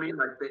 Right. You know what I mean?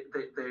 Like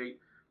they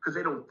because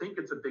they don't think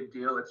it's a big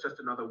deal. It's just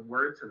another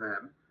word to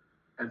them.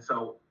 And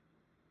so,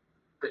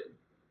 they,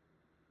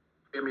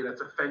 I mean,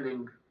 it's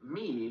offending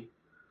me.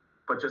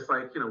 But just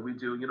like we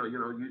do,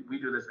 we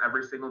do this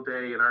every single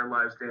day in our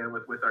lives, Dan,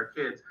 with our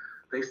kids.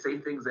 They say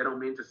things they don't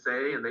mean to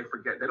say, and they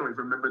forget. They don't even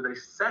remember they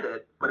said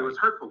it, but it was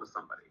hurtful to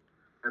somebody.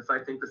 And so I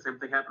think the same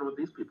thing happened with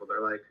these people.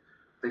 They're like,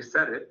 they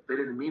said it. They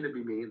didn't mean to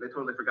be mean. They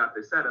totally forgot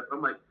they said it. But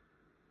I'm like,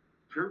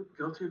 you're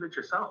guilty of it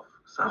yourself.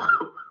 So,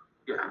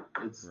 yeah,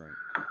 it's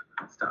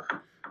tough.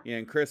 Yeah,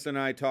 and Chris and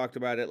I talked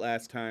about it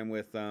last time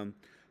with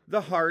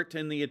the heart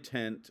and the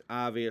intent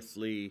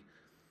obviously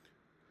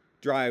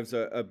drives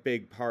a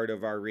big part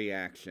of our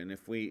reaction.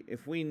 If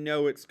we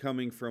know it's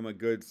coming from a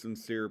good,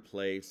 sincere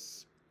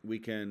place, we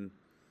can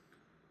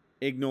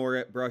ignore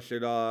it, brush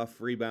it off,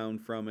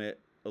 rebound from it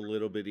a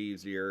little bit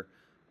easier.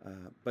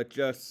 But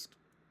just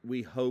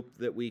we hope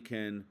that we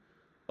can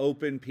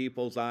open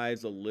people's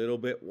eyes a little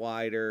bit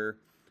wider,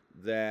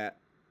 that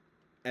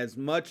as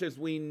much as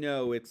we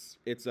know it's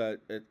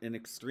an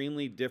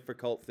extremely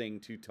difficult thing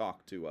to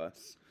talk to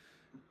us,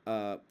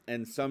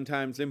 and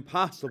sometimes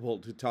impossible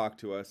to talk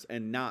to us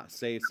and not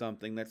say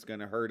something that's going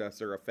to hurt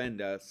us or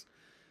offend us,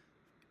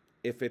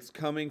 if it's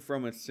coming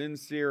from a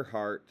sincere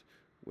heart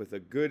with a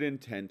good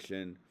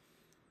intention,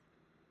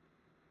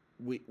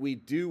 we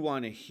do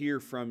want to hear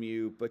from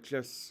you, but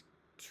just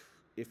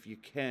if you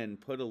can,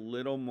 put a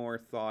little more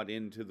thought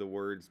into the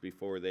words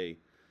before they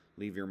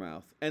leave your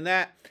mouth. And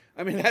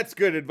that's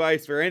good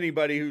advice for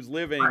anybody who's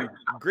living,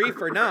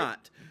 grief or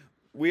not.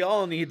 We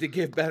all need to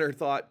give better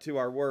thought to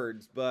our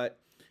words, but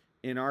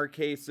in our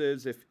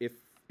cases,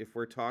 if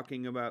we're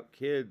talking about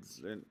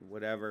kids and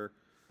whatever,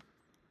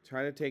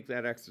 try to take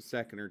that extra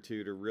second or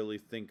two to really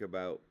think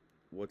about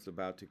what's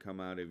about to come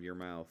out of your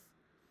mouth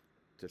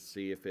to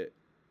see if it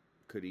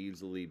could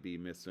easily be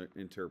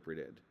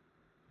misinterpreted.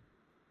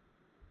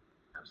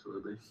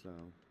 Absolutely.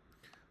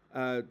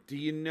 So, do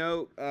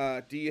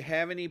you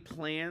have any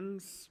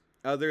plans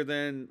other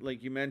than,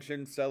 like you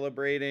mentioned,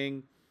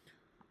 celebrating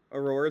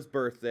Aurora's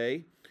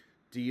birthday?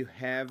 Do you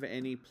have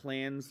any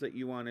plans that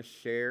you want to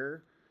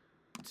share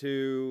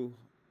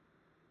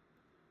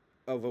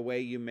of a way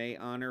you may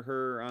honor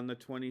her on the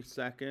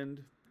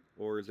 22nd?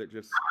 Or is it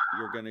just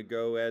you're going to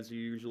go as you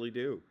usually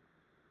do?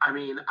 I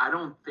mean, I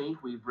don't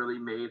think we've really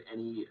made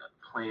any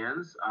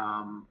plans.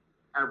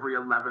 Every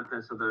 11th,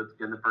 and so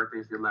the birthday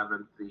is the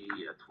 11th, the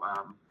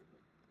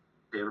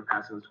day of her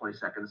passing is the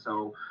 22nd.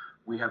 So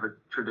we have a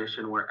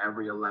tradition where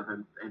every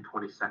 11th and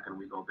 22nd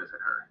we go visit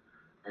her.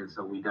 And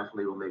so we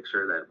definitely will make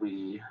sure that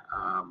we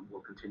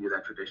will continue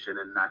that tradition,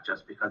 and not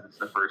just because it's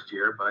the first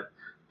year, but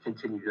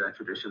continue that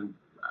tradition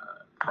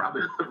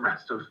probably the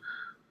rest of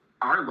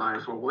our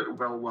lives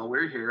while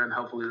we're here, and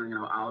hopefully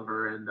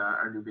Oliver and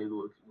our new baby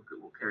will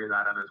carry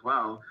that on as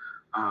well.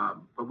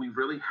 But we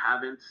really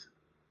haven't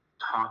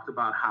talked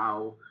about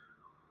how,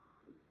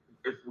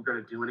 if we're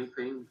going to do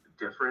anything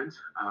different.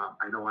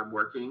 I know I'm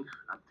working.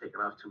 I'm taking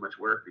off too much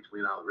work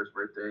between Oliver's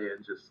birthday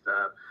and just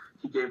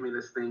he gave me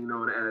this thing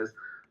known as,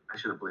 I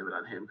shouldn't blame it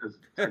on him because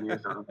 10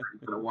 years down,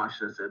 he's going to watch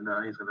this and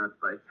he's going to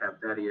like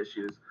have daddy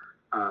issues.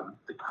 The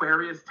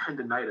Aquarius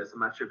tendonitis. I'm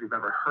not sure if you've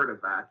ever heard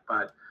of that,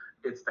 but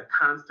it's the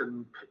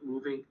constant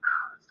moving. It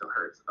still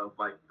hurts of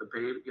like the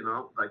baby,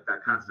 like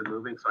that constant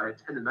moving. So I had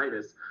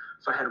tendonitis.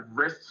 So I had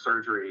wrist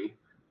surgery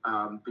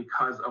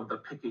because of the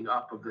picking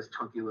up of this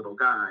chunky little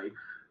guy.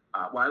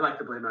 Well, I like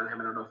to blame it on him.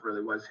 I don't know if it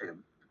really was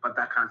him, but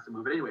that constant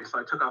movement anyway. So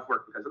I took off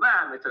work because of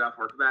that, and I took off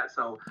work for that.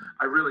 So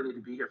I really need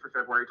to be here for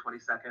February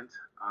 22nd.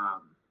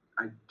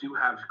 I do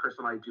have,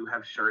 Crystal and I do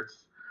have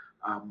shirts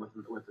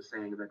with the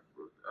saying that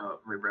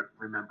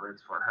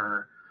remembrance for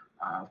her.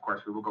 Of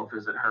course, we will go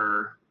visit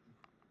her.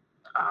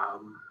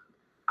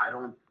 I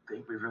don't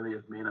think we really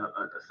have made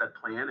a set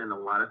plan, and a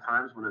lot of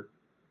times when it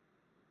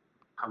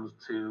comes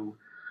to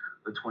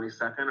the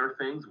 22nd or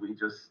things, we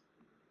just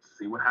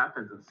see what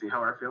happens and see how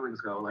our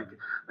feelings go. Like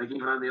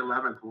even on the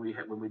 11th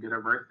when we did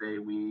our birthday,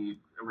 we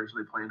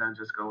originally planned on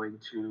just going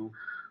to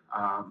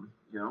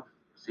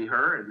see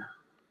her and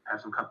have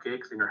some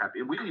cupcakes, sing her happy.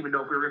 And we didn't even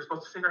know if we were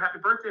supposed to sing her happy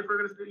birthday, if we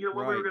were going to,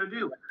 what we were going to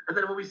do. And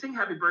then when we sing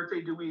happy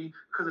birthday, do we,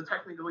 because it's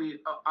technically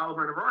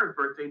Oliver and Aurora's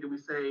birthday, do we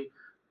say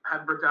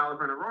happy birthday,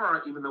 Oliver and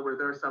Aurora, even though we're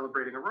there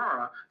celebrating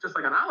Aurora? Just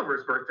like on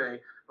Oliver's birthday,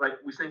 like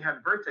we sing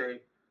happy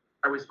birthday,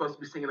 are we supposed to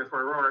be singing it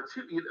for Aurora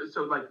too?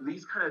 So like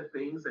these kind of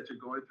things that you're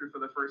going through for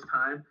the first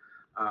time,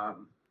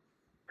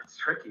 it's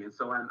tricky. And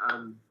so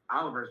on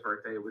Oliver's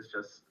birthday, it was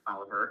just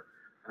Oliver.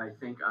 And I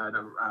think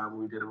when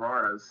we did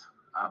Aurora's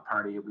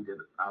party, we did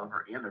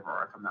Oliver and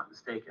Aurora, if I'm not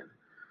mistaken.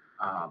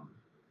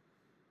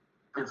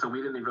 And so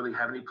we didn't really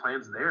have any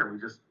plans there. We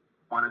just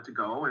wanted to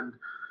go and,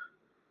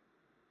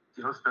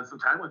 spend some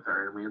time with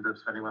her. And we ended up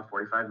spending about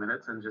 45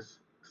 minutes and just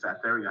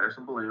sat there. We got her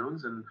some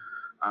balloons. And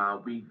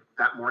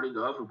that morning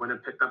of, we went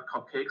and picked up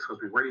cupcakes because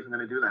we weren't even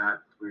going to do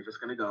that. We were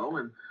just going to go.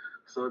 And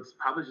so it's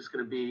probably just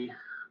going to be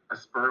a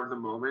spur of the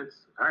moment.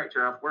 All right,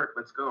 you're off work.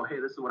 Let's go. Hey,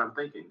 this is what I'm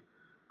thinking.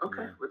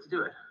 Okay, let's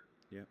do it.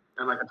 Yeah.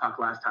 And like I talked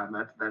last time,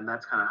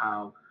 that's kind of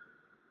how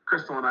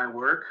Crystal and I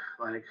work.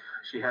 Like,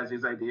 she has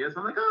these ideas.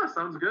 I'm like, oh,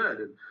 sounds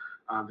good.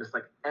 And just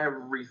like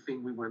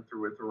everything we went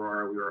through with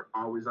Aurora, we were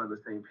always on the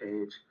same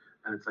page.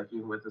 And it's like,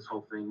 even with this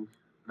whole thing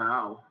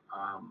now,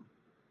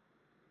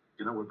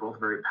 we're both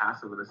very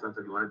passive in the sense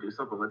that if you want to do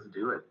something, let's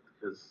do it.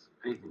 Because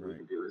anything we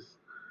can do is,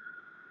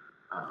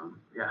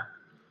 yeah.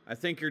 I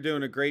think you're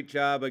doing a great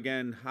job,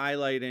 again,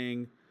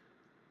 highlighting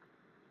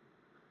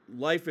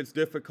life as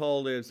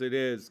difficult as it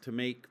is to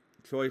make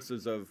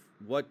choices of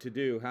what to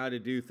do, how to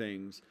do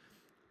things.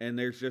 And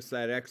there's just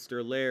that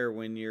extra layer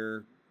when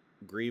you're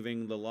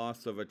grieving the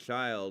loss of a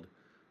child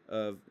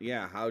of,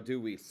 how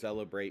do we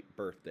celebrate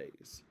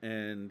birthdays?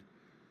 And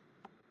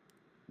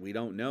we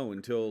don't know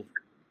until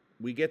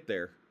we get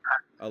there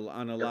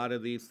on a lot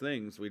of these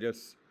things.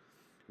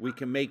 We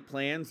can make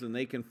plans and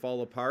they can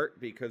fall apart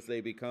because they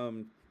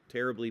become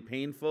terribly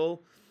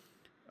painful.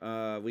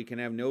 We can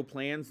have no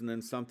plans and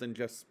then something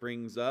just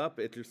springs up.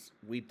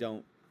 We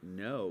don't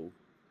know,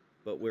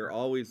 but we're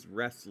always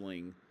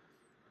wrestling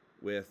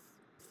with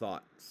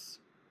thoughts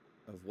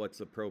of what's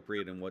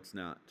appropriate and what's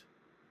not.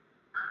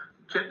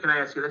 Can I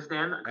ask you this,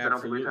 Dan? Absolutely. I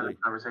don't think we've had a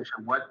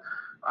conversation. What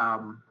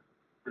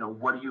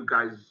do you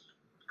guys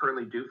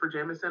currently do for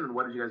Jameson, and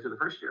what did you guys do the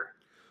first year?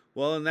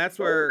 Well, and that's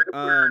where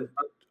I'm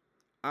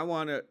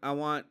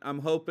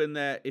hoping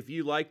that if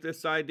you like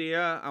this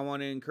idea, I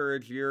want to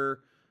encourage your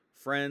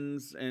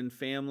friends and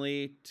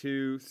family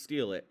to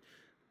steal it.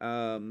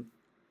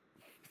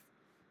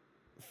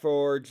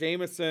 For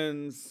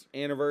Jameson's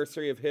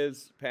anniversary of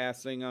his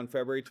passing on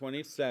February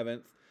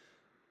 27th,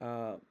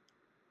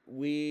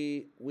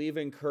 we've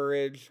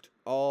encouraged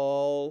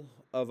all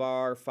of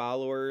our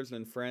followers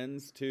and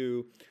friends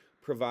to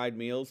provide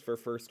meals for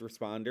first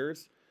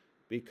responders,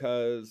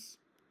 because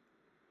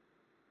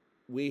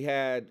we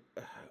had,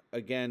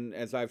 again,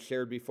 as I've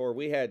shared before,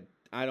 we had,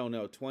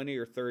 20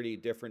 or 30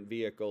 different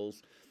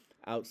vehicles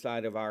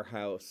outside of our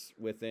house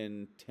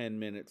within 10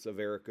 minutes of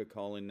Erica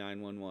calling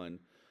 911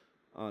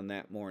 on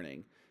that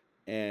morning.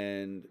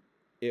 And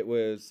it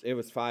was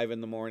 5:30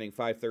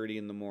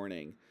 in the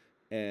morning.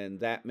 And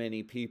that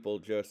many people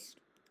just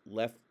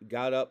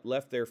got up,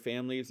 left their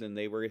families, and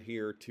they were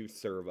here to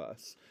serve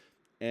us.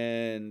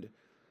 And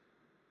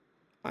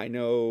I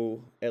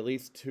know at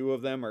least 2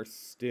 of them are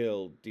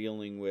still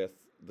dealing with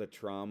the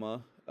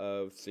trauma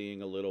of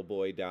seeing a little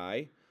boy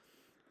die.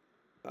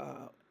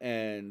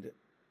 And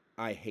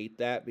I hate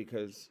that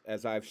because,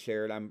 as I've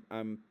shared,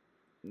 I'm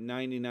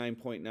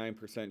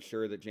 99.9%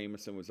 sure that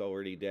Jameson was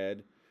already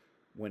dead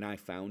when I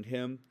found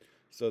him.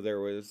 So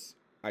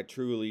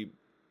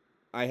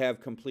I have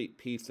complete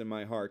peace in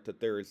my heart that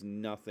there is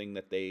nothing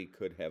that they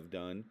could have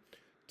done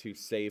to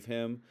save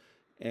him.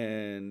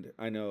 And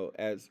I know,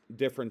 as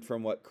different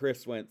from what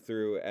Chris went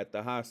through at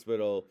the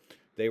hospital,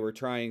 they were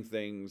trying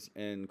things,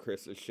 and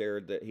Chris has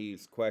shared that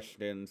he's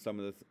questioned some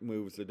of the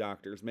moves the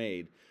doctors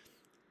made.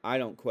 I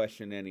don't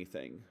question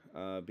anything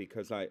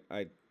because I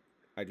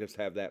just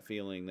have that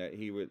feeling that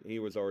he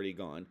was already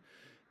gone.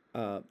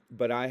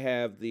 But I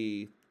have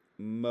the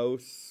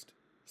most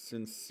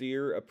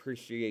sincere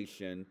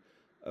appreciation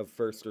of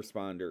first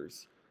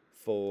responders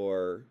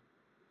for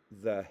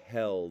the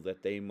hell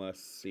that they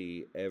must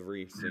see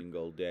every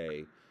single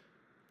day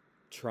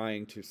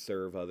trying to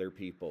serve other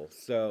people.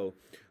 So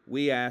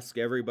we ask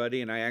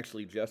everybody, and I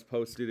actually just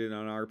posted it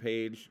on our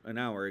page an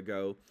hour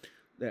ago,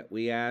 that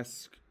we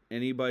ask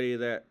anybody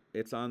that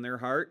it's on their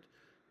heart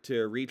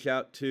to reach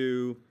out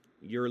to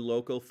your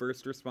local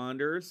first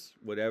responders,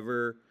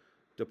 whatever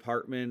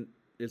department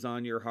is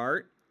on your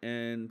heart,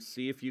 and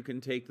see if you can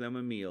take them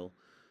a meal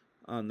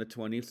on the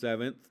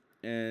 27th,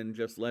 and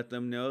just let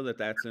them know that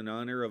that's in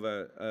honor of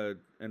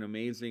an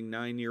amazing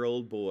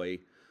 9-year-old boy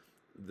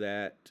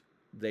that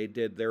they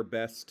did their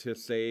best to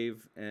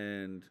save,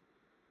 and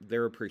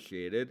they're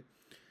appreciated.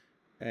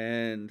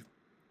 And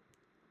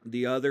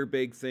the other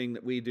big thing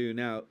that we do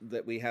now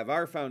that we have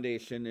our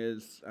foundation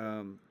is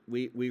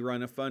we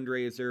run a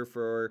fundraiser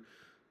for,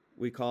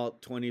 we call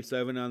it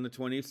 27 on the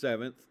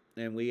 27th,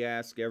 and we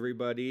ask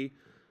everybody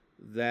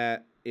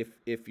that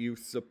if you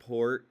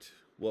support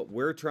what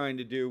we're trying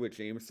to do with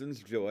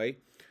Jameson's Joy,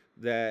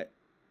 that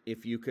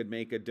if you could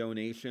make a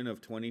donation of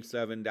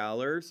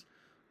 $27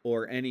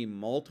 or any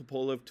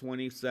multiple of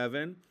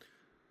 27,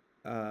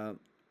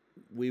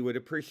 we would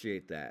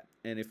appreciate that.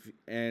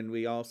 And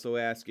we also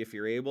ask, if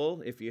you're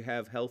able, if you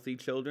have healthy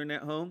children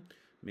at home,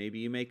 maybe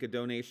you make a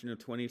donation of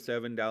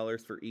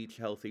 $27 for each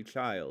healthy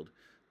child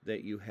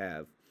that you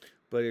have.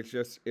 But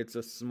it's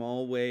a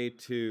small way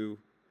to,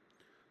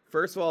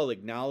 first of all,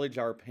 acknowledge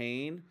our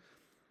pain.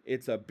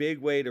 It's a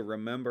big way to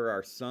remember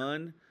our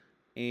son,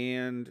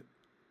 and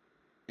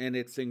and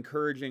it's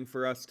encouraging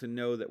for us to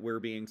know that we're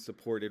being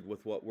supported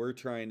with what we're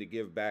trying to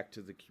give back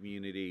to the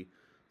community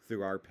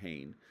through our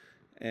pain.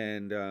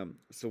 And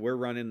so we're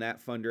running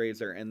that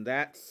fundraiser, and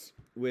that's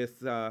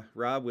with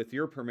Rob. With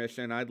your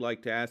permission, I'd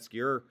like to ask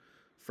your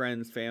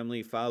friends,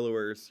 family,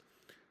 followers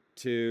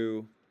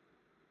to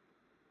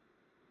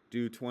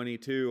do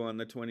 22 on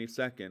the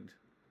 22nd,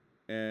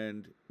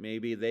 and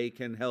maybe they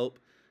can help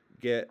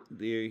get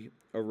the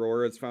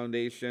Aurora's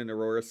Foundation,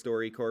 Aurora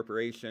Story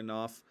Corporation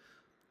off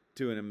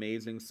to an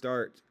amazing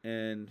start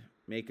and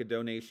make a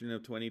donation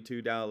of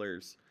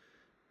 $22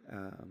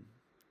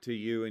 to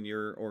you and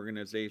your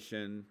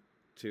organization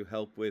to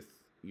help with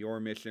your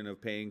mission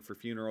of paying for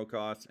funeral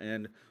costs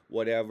and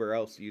whatever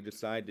else you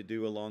decide to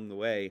do along the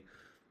way.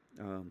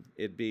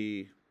 It'd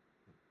be,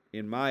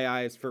 in my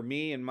eyes, for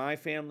me and my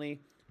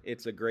family,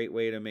 it's a great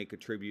way to make a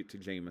tribute to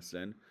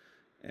Jameson.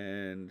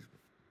 And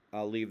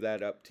I'll leave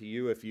that up to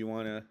you if you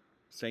want to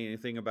say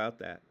anything about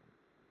that.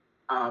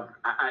 I'm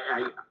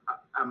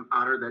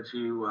honored that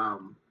you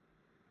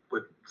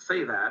would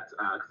say that,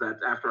 because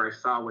that's after I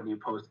saw when you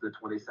posted the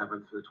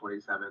 27th for the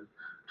 27th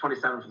for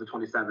the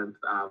 27th.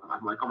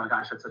 I'm like, oh my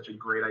gosh, that's such a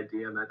great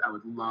idea, and that I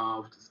would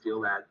love to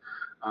steal that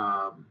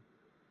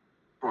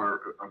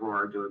for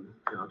Aurora doing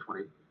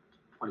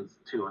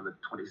 2022 on the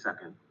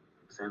 22nd.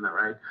 Saying that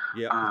right?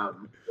 Yeah.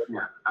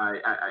 Yeah.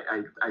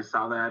 I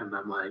saw that, and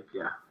I'm like,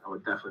 yeah, I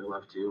would definitely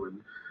love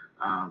to,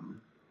 and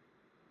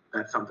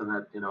that's something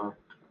that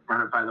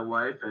run it by the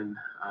wife, and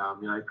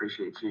I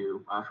appreciate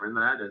you offering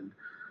that, and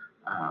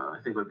I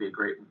think it would be a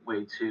great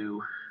way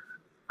to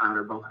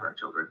honor both of our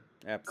children.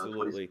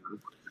 Absolutely.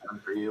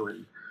 For you,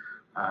 and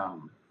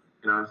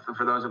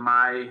for those of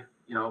my,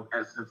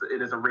 as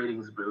it is a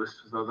ratings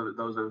boost. So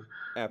those of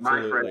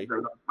Absolutely. my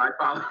friends, my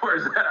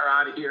followers that are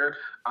on here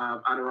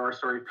on Aurora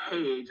Story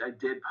page, I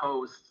did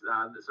post.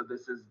 So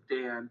this is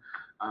Dan,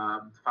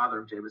 father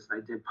of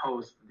Jameson. I did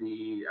post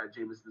the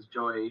Jameson's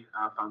Joy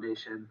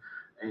Foundation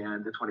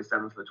and the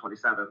 27th and the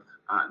 27th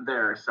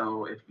there.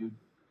 So if you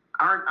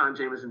aren't on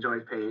Jameson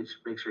Joy's page,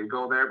 make sure you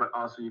go there. But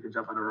also you can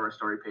jump on Aurora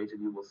Story page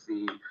and you will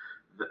see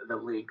the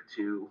link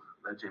to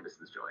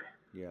Jameson's Joy.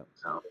 Yeah.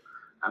 So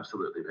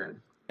absolutely,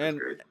 man.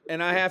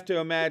 And I have to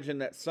imagine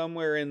that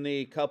somewhere in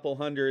the couple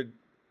hundred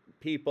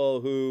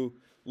people who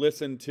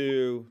listened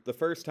to the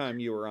first time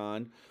you were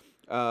on,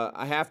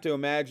 I have to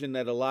imagine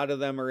that a lot of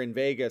them are in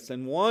Vegas,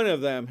 and one of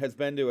them has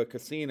been to a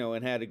casino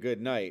and had a good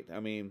night. I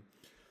mean,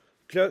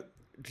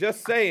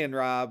 just saying,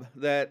 Rob,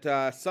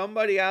 that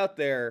somebody out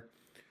there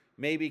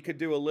maybe could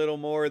do a little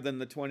more than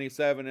the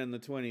 27 and the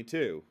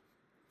 22,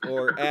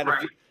 or add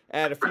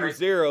a few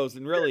zeros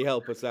and really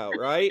help us out,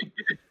 right?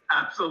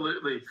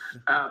 Absolutely.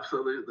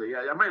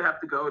 Yeah, I might have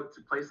to go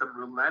to play some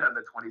roulette on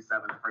the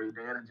 27th for you,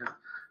 Dan, and just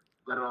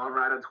let it all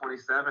ride on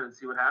 27 and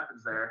see what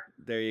happens there.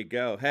 There you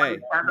go. Hey,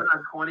 27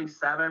 on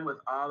 27 with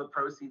all the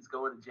proceeds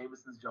going to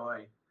Jameson's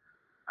Joy.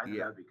 I think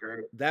that'd be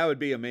great. That would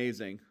be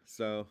amazing.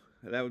 So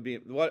that would be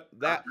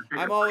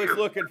I'm always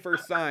looking for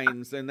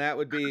signs, and that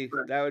would be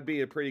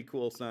a pretty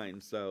cool sign.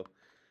 So,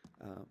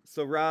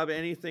 so Rob,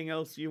 anything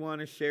else you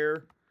want to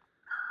share?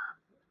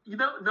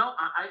 No,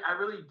 I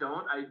really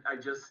don't. I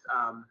just,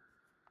 I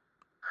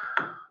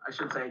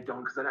shouldn't say I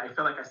don't, because then I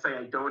feel like I say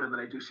I don't and then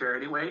I do share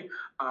anyway.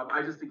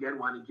 I just, again,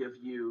 want to give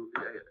you,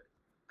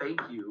 thank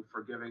you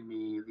for giving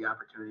me the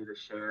opportunity to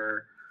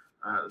share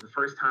the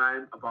first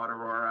time about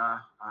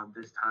Aurora,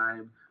 this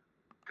time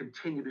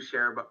continue to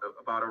share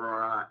about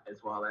Aurora,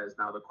 as well as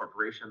now the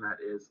corporation that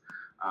is,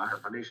 her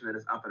foundation that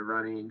is up and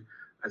running,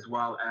 as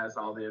well as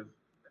all the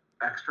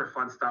extra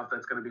fun stuff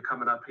that's going to be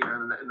coming up here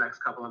in the next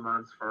couple of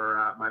months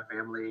for my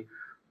family.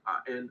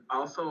 And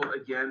also,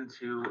 again,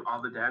 to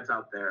all the dads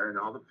out there and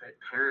all the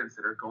parents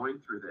that are going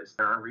through this,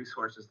 there are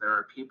resources, there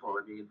are people.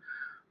 I mean,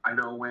 I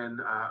know when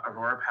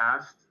Aurora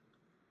passed,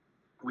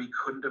 we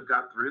couldn't have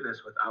got through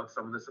this without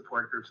some of the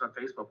support groups on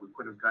Facebook. We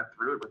couldn't have got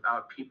through it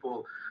without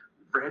people,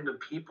 random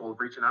people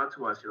reaching out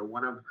to us.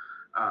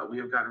 We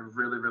have gotten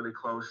really, really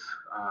close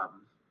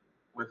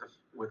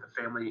with a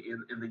family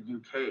in the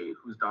UK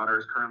whose daughter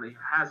currently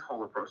has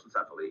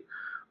holoprosencephaly.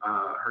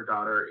 Her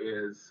daughter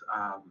is,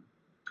 I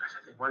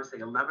want to say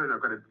 11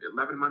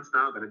 months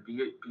now, going to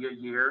be a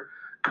year.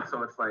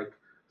 So it's like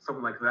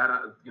something like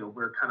that.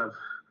 We're kind of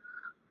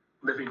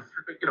living,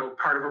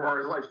 part of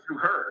Aurora's life through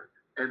her.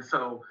 And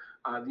so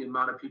the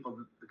amount of people,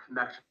 the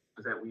connections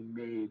that we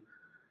made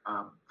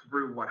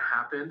through what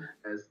happened,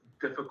 as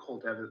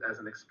difficult as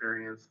an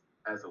experience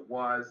as it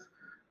was,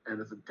 and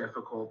as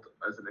difficult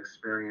as an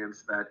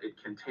experience that it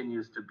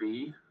continues to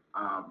be,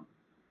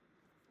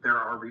 there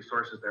are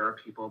resources, there are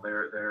people,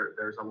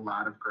 there's a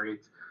lot of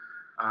great,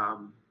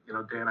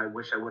 Dan, I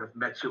wish I would have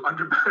met you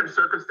under better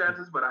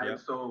circumstances, but I am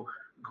so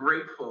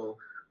grateful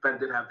that I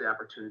did have the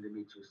opportunity to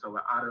meet you. So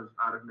out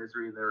of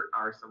misery, there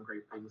are some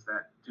great things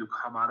that do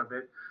come out of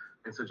it.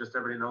 And so just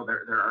everybody know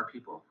there are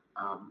people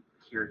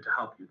here to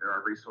help you. There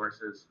are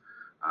resources.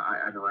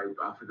 I know I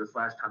offered this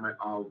last time.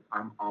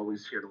 I'm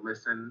always here to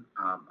listen.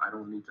 I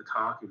don't need to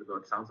talk, even though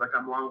it sounds like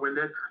I'm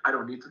long-winded. I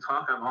don't need to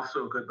talk. I'm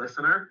also a good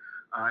listener.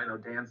 I know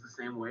Dan's the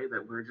same way,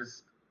 that we're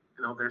just,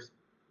 there's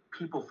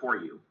people for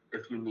you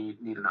if you need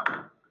an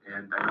outlet.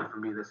 And I know for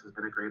me, this has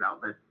been a great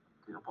outlet,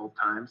 both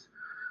times.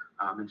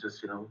 And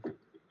just,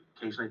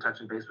 occasionally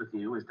touching base with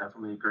you is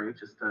definitely great.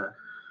 Just to,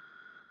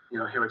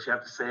 hear what you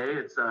have to say.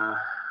 It's,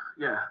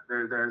 yeah,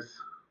 there's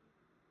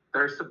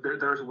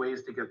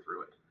ways to get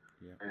through it.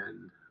 Yeah.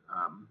 And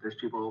there's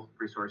people,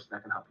 resources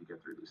that can help you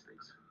get through these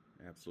things.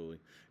 Absolutely.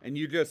 And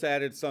you just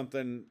added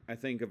something, I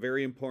think, a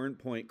very important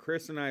point.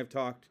 Chris and I have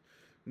talked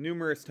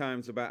numerous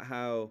times about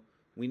how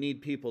we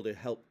need people to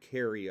help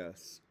carry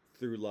us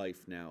through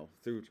life now,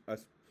 through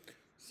us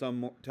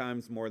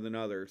sometimes more than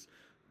others.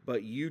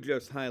 But you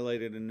just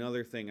highlighted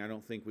another thing I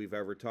don't think we've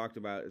ever talked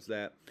about, is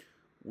that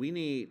we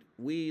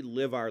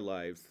live our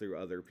lives through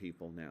other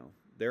people now.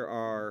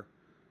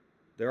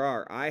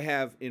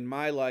 In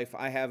my life,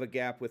 I have a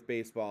gap with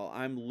baseball.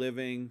 I'm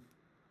living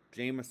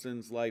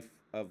Jameson's life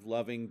of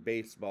loving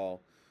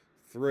baseball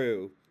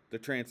through the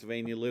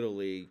Transylvania Little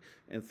League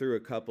and through a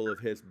couple of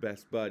his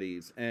best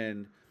buddies.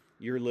 And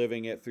you're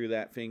living it through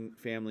that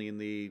family in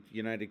the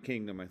United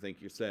Kingdom, I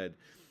think you said.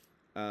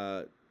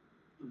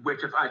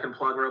 Which, if I can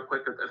plug real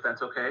quick, if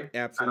that's okay.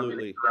 Absolutely. I don't mean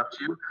to interrupt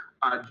you.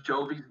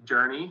 Jovi's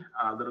Journey.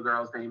 Little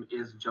girl's name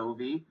is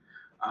Jovi.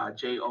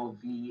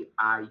 Jovie,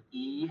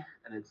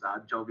 and it's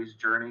Jovi's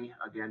Journey.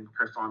 Again,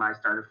 Crystal and I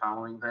started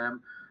following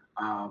them.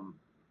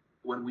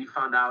 When we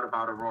found out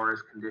about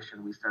Aurora's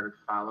condition, we started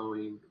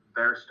following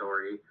their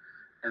story,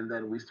 and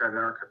then we started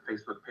our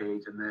Facebook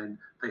page, and then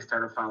they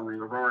started following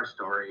Aurora's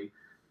story.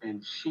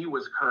 And she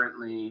was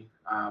currently,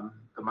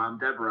 the mom,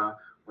 Deborah,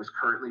 was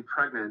currently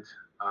pregnant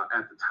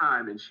at the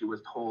time, and she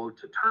was told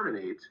to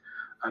terminate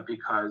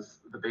because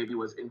the baby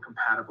was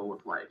incompatible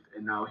with life.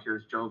 And now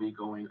here's Jovi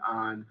going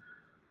on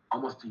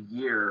almost a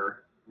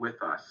year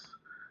with us.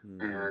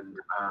 Mm-hmm. And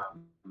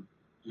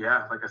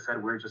yeah, like I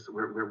said, we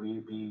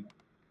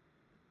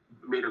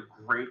made a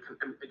great,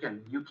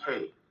 again,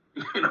 UK,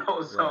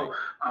 so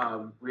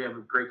right. We have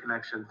a great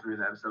connection through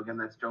them. So again,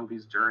 that's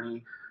Jovi's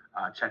Journey.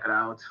 Check it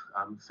out.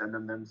 Send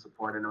them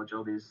support. I know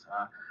Jovi's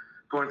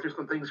going through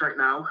some things right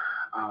now.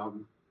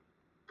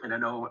 And I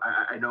know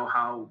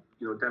how,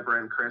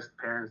 Deborah and Chris,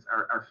 parents,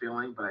 are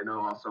feeling, but I know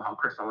also how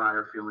Chris and I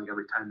are feeling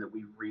every time that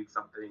we read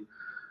something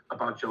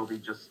about Jovi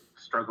just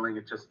struggling.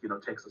 It just,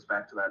 takes us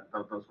back to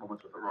those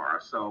moments with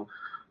Aurora. So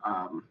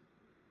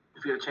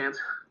if you get a chance,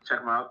 check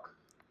them out.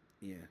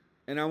 Yeah.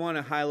 And I want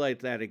to highlight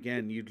that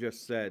again. You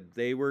just said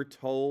they were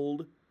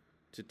told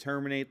to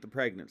terminate the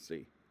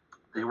pregnancy.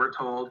 They were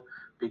told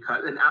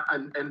because,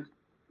 and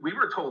we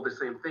were told the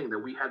same thing, that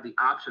we had the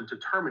option to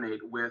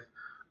terminate with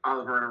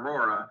Oliver and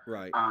Aurora.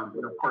 Right.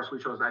 And of course, we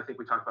chose, I think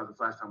we talked about this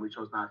last time, we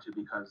chose not to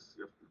because,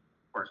 of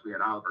course, we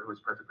had Oliver, who was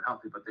perfectly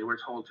healthy, but they were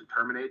told to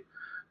terminate.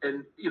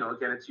 And,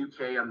 again, it's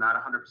UK. I'm not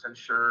 100%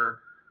 sure,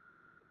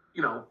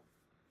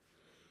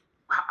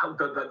 how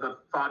the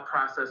thought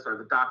process or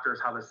the doctors,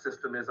 how the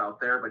system is out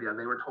there. But yeah,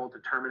 they were told to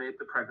terminate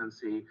the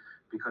pregnancy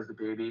because the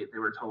baby, they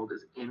were told,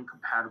 is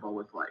incompatible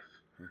with life.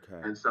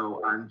 Okay. And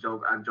so on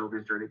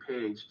Jovi's Journey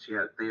page,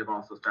 they have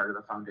also started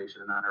a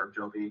foundation in honor of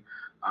Jovi.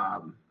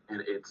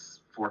 And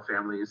it's for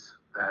families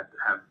that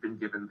have been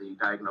given the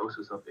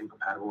diagnosis of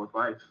incompatible with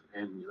life.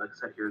 And like I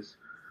said, here's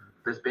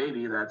this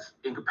baby that's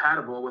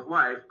incompatible with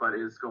life, but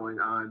is going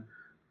on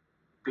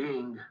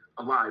being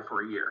alive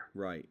for a year.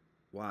 Right.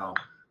 Wow.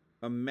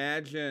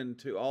 Imagine,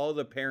 to all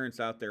the parents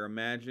out there,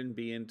 imagine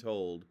being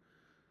told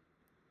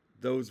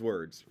those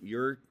words.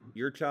 Your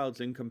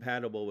child's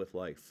incompatible with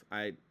life.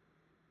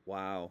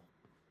 Wow.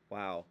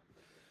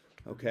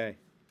 Okay.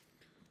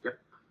 Yep.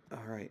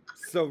 All right.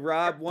 So,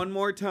 Rob, one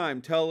more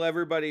time, tell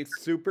everybody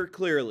super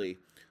clearly,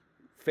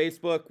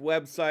 Facebook,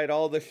 website,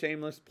 all the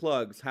shameless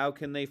plugs. How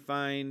can they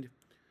find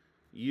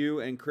you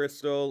and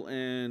Crystal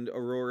and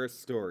Aurora's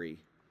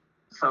story?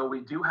 So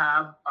we do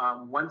have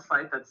one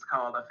site that's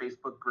called a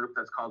Facebook group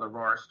that's called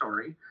Aurora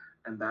Story.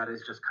 And that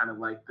is just kind of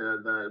like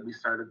we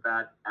started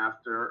that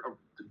after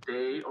the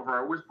day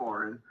Aurora was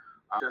born,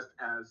 just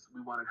as we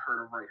wanted her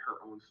to write her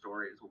own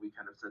story is what we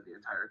kind of said the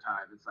entire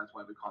time. And so that's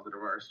why we called it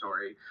Aurora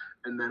Story.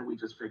 And then we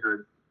just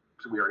figured,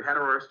 so we already had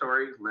Aurora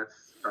Story,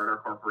 let's start our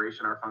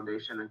corporation, our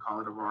foundation, and call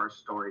it Aurora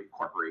Story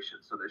Corporation.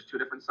 So there's two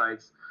different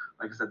sites.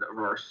 Like I said, the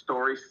Aurora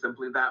Story,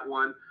 simply that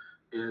one,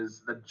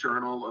 is the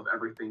journal of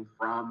everything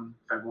from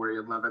February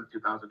 11th,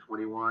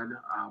 2021.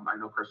 I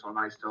know Crystal and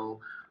I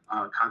still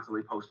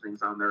constantly post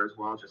things on there as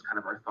well, just kind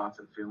of our thoughts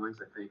and feelings.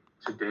 I think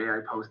today I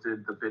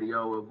posted the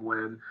video of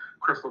when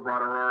Crystal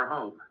brought Aurora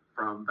home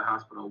from the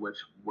hospital, which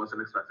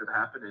wasn't expected to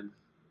happen, and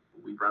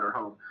we brought her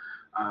home.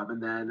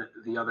 And then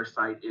the other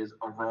site is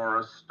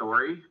Aurora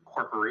Story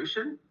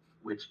Corporation,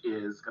 which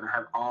is going to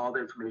have all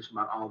the information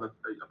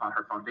about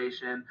her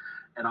foundation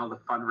and all the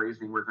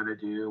fundraising we're going to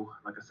do.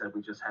 Like I said,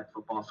 we just had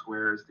football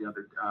squares the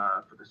other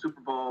for the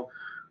Super Bowl.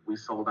 We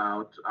sold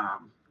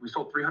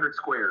 300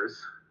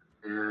 squares,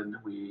 and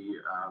we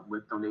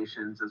with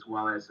donations as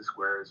well as the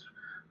squares,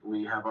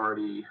 we have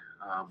already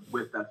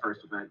with that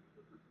first event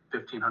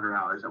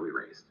 $1,500 that we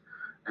raised.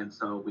 And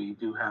so we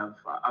do have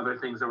other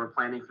things that we're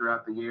planning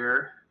throughout the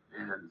year.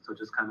 And so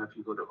just kind of, if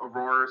you go to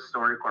Aurora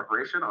Story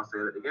Corporation, I'll say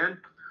that again,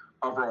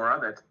 Aurora,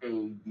 that's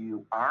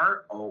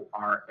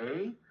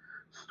Aurora,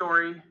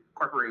 Story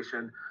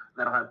Corporation.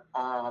 That'll have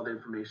all the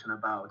information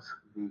about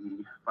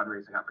the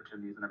fundraising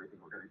opportunities and everything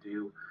we're going to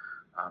do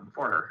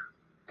for her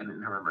and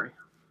in her memory.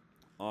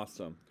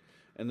 Awesome.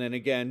 And then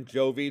again,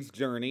 Jovies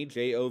Journey,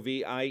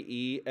 Jovies,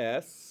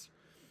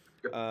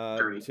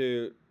 Journey.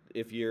 to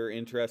if you're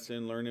interested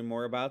in learning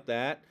more about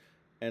that.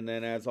 And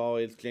then, as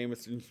always,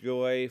 Jameson's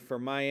Joy for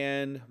my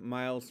end,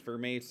 Miles for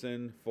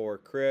Mason for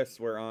Chris.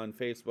 We're on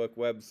Facebook,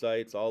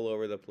 websites, all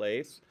over the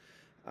place.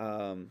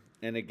 And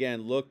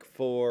again, look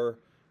for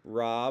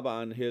Rob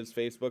on his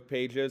Facebook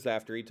pages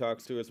after he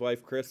talks to his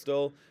wife,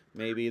 Crystal.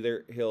 Maybe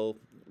he'll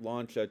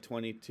launch a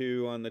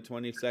 22 on the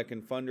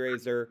 22nd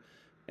fundraiser.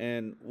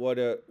 And what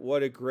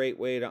a great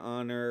way to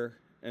honor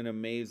an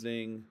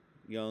amazing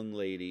young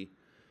lady.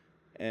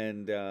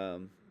 And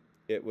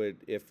it would,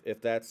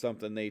 if that's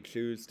something they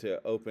choose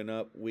to open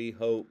up, we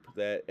hope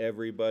that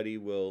everybody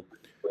will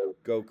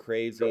go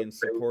crazy in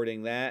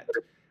supporting that.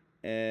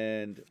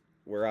 And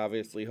we're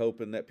obviously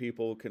hoping that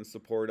people can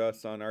support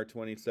us on our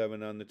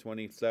 27 on the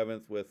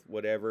 27th with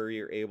whatever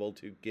you're able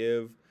to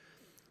give.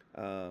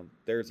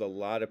 There's a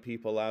lot of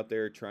people out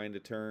there trying to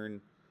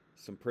turn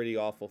some pretty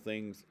awful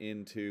things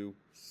into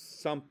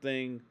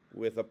something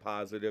with a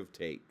positive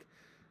take.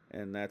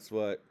 And that's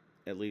what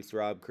at least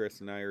Rob,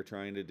 Chris, and I are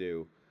trying to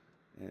do.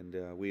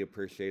 And we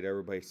appreciate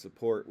everybody's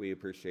support. We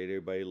appreciate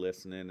everybody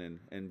listening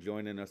and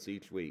joining us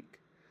each week.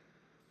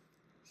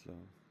 So,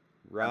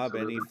 Rob,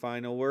 Absolutely. any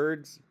final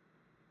words?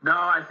 No,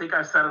 I think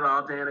I said it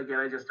all, Dan. Again,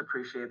 I just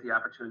appreciate the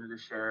opportunity to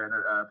share and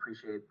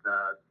appreciate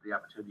the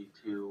opportunity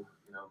to,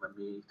 let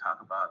me talk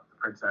about the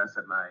princess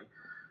and my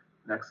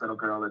next little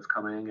girl that's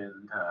coming.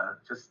 And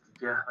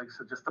like I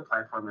said, just the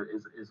platform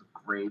is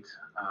great.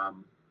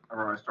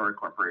 Aurora Story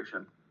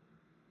Corporation.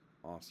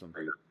 Awesome.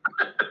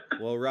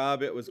 Well,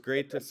 Rob, it was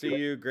great to see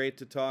you. Great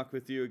to talk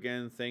with you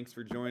again. Thanks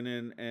for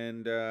joining.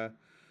 And I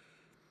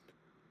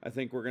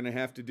think we're going to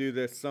have to do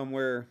this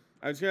somewhere.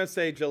 I was going to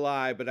say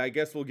July, but I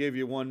guess we'll give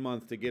you 1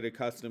 month to get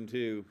accustomed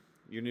to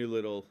your new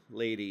little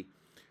lady.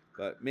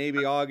 But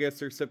maybe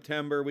August or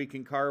September, we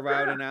can carve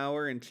out an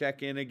hour and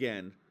check in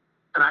again.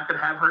 And I could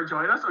have her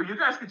join us, or you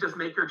guys could just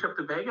make your trip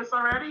to Vegas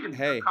already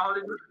and call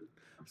it.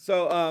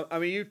 So,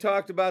 you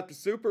talked about the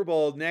Super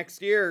Bowl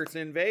next year. It's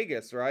in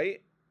Vegas,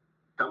 right?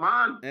 Come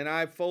on. And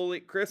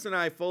Chris and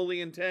I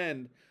fully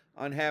intend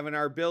on having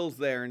our Bills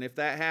there. And if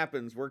that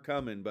happens, we're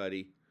coming,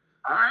 buddy.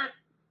 All right.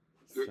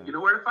 You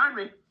know where to find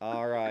me.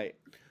 All right.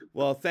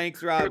 Well,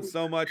 thanks, Rob,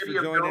 so much for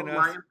joining us.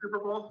 Lions Super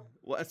Bowl?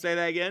 What, say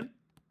that again?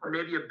 Or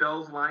maybe a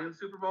Bills-Lions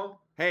Super Bowl?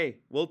 Hey,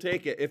 we'll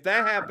take it. If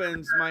that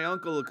happens, my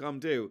uncle will come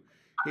too.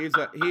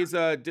 He's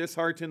a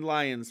disheartened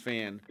Lions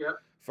fan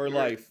for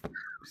life.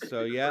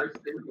 So, yeah.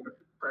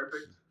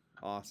 Perfect.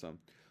 Awesome.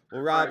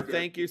 Well, Rob,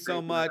 thank you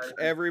so much.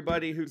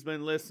 Everybody who's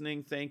been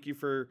listening, thank you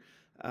for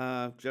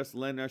just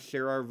letting us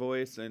share our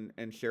voice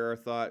and share our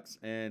thoughts.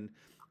 And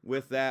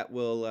with that,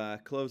 we'll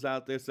close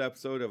out this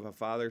episode of A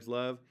Father's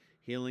Love,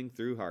 Healing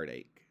Through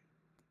Heartache.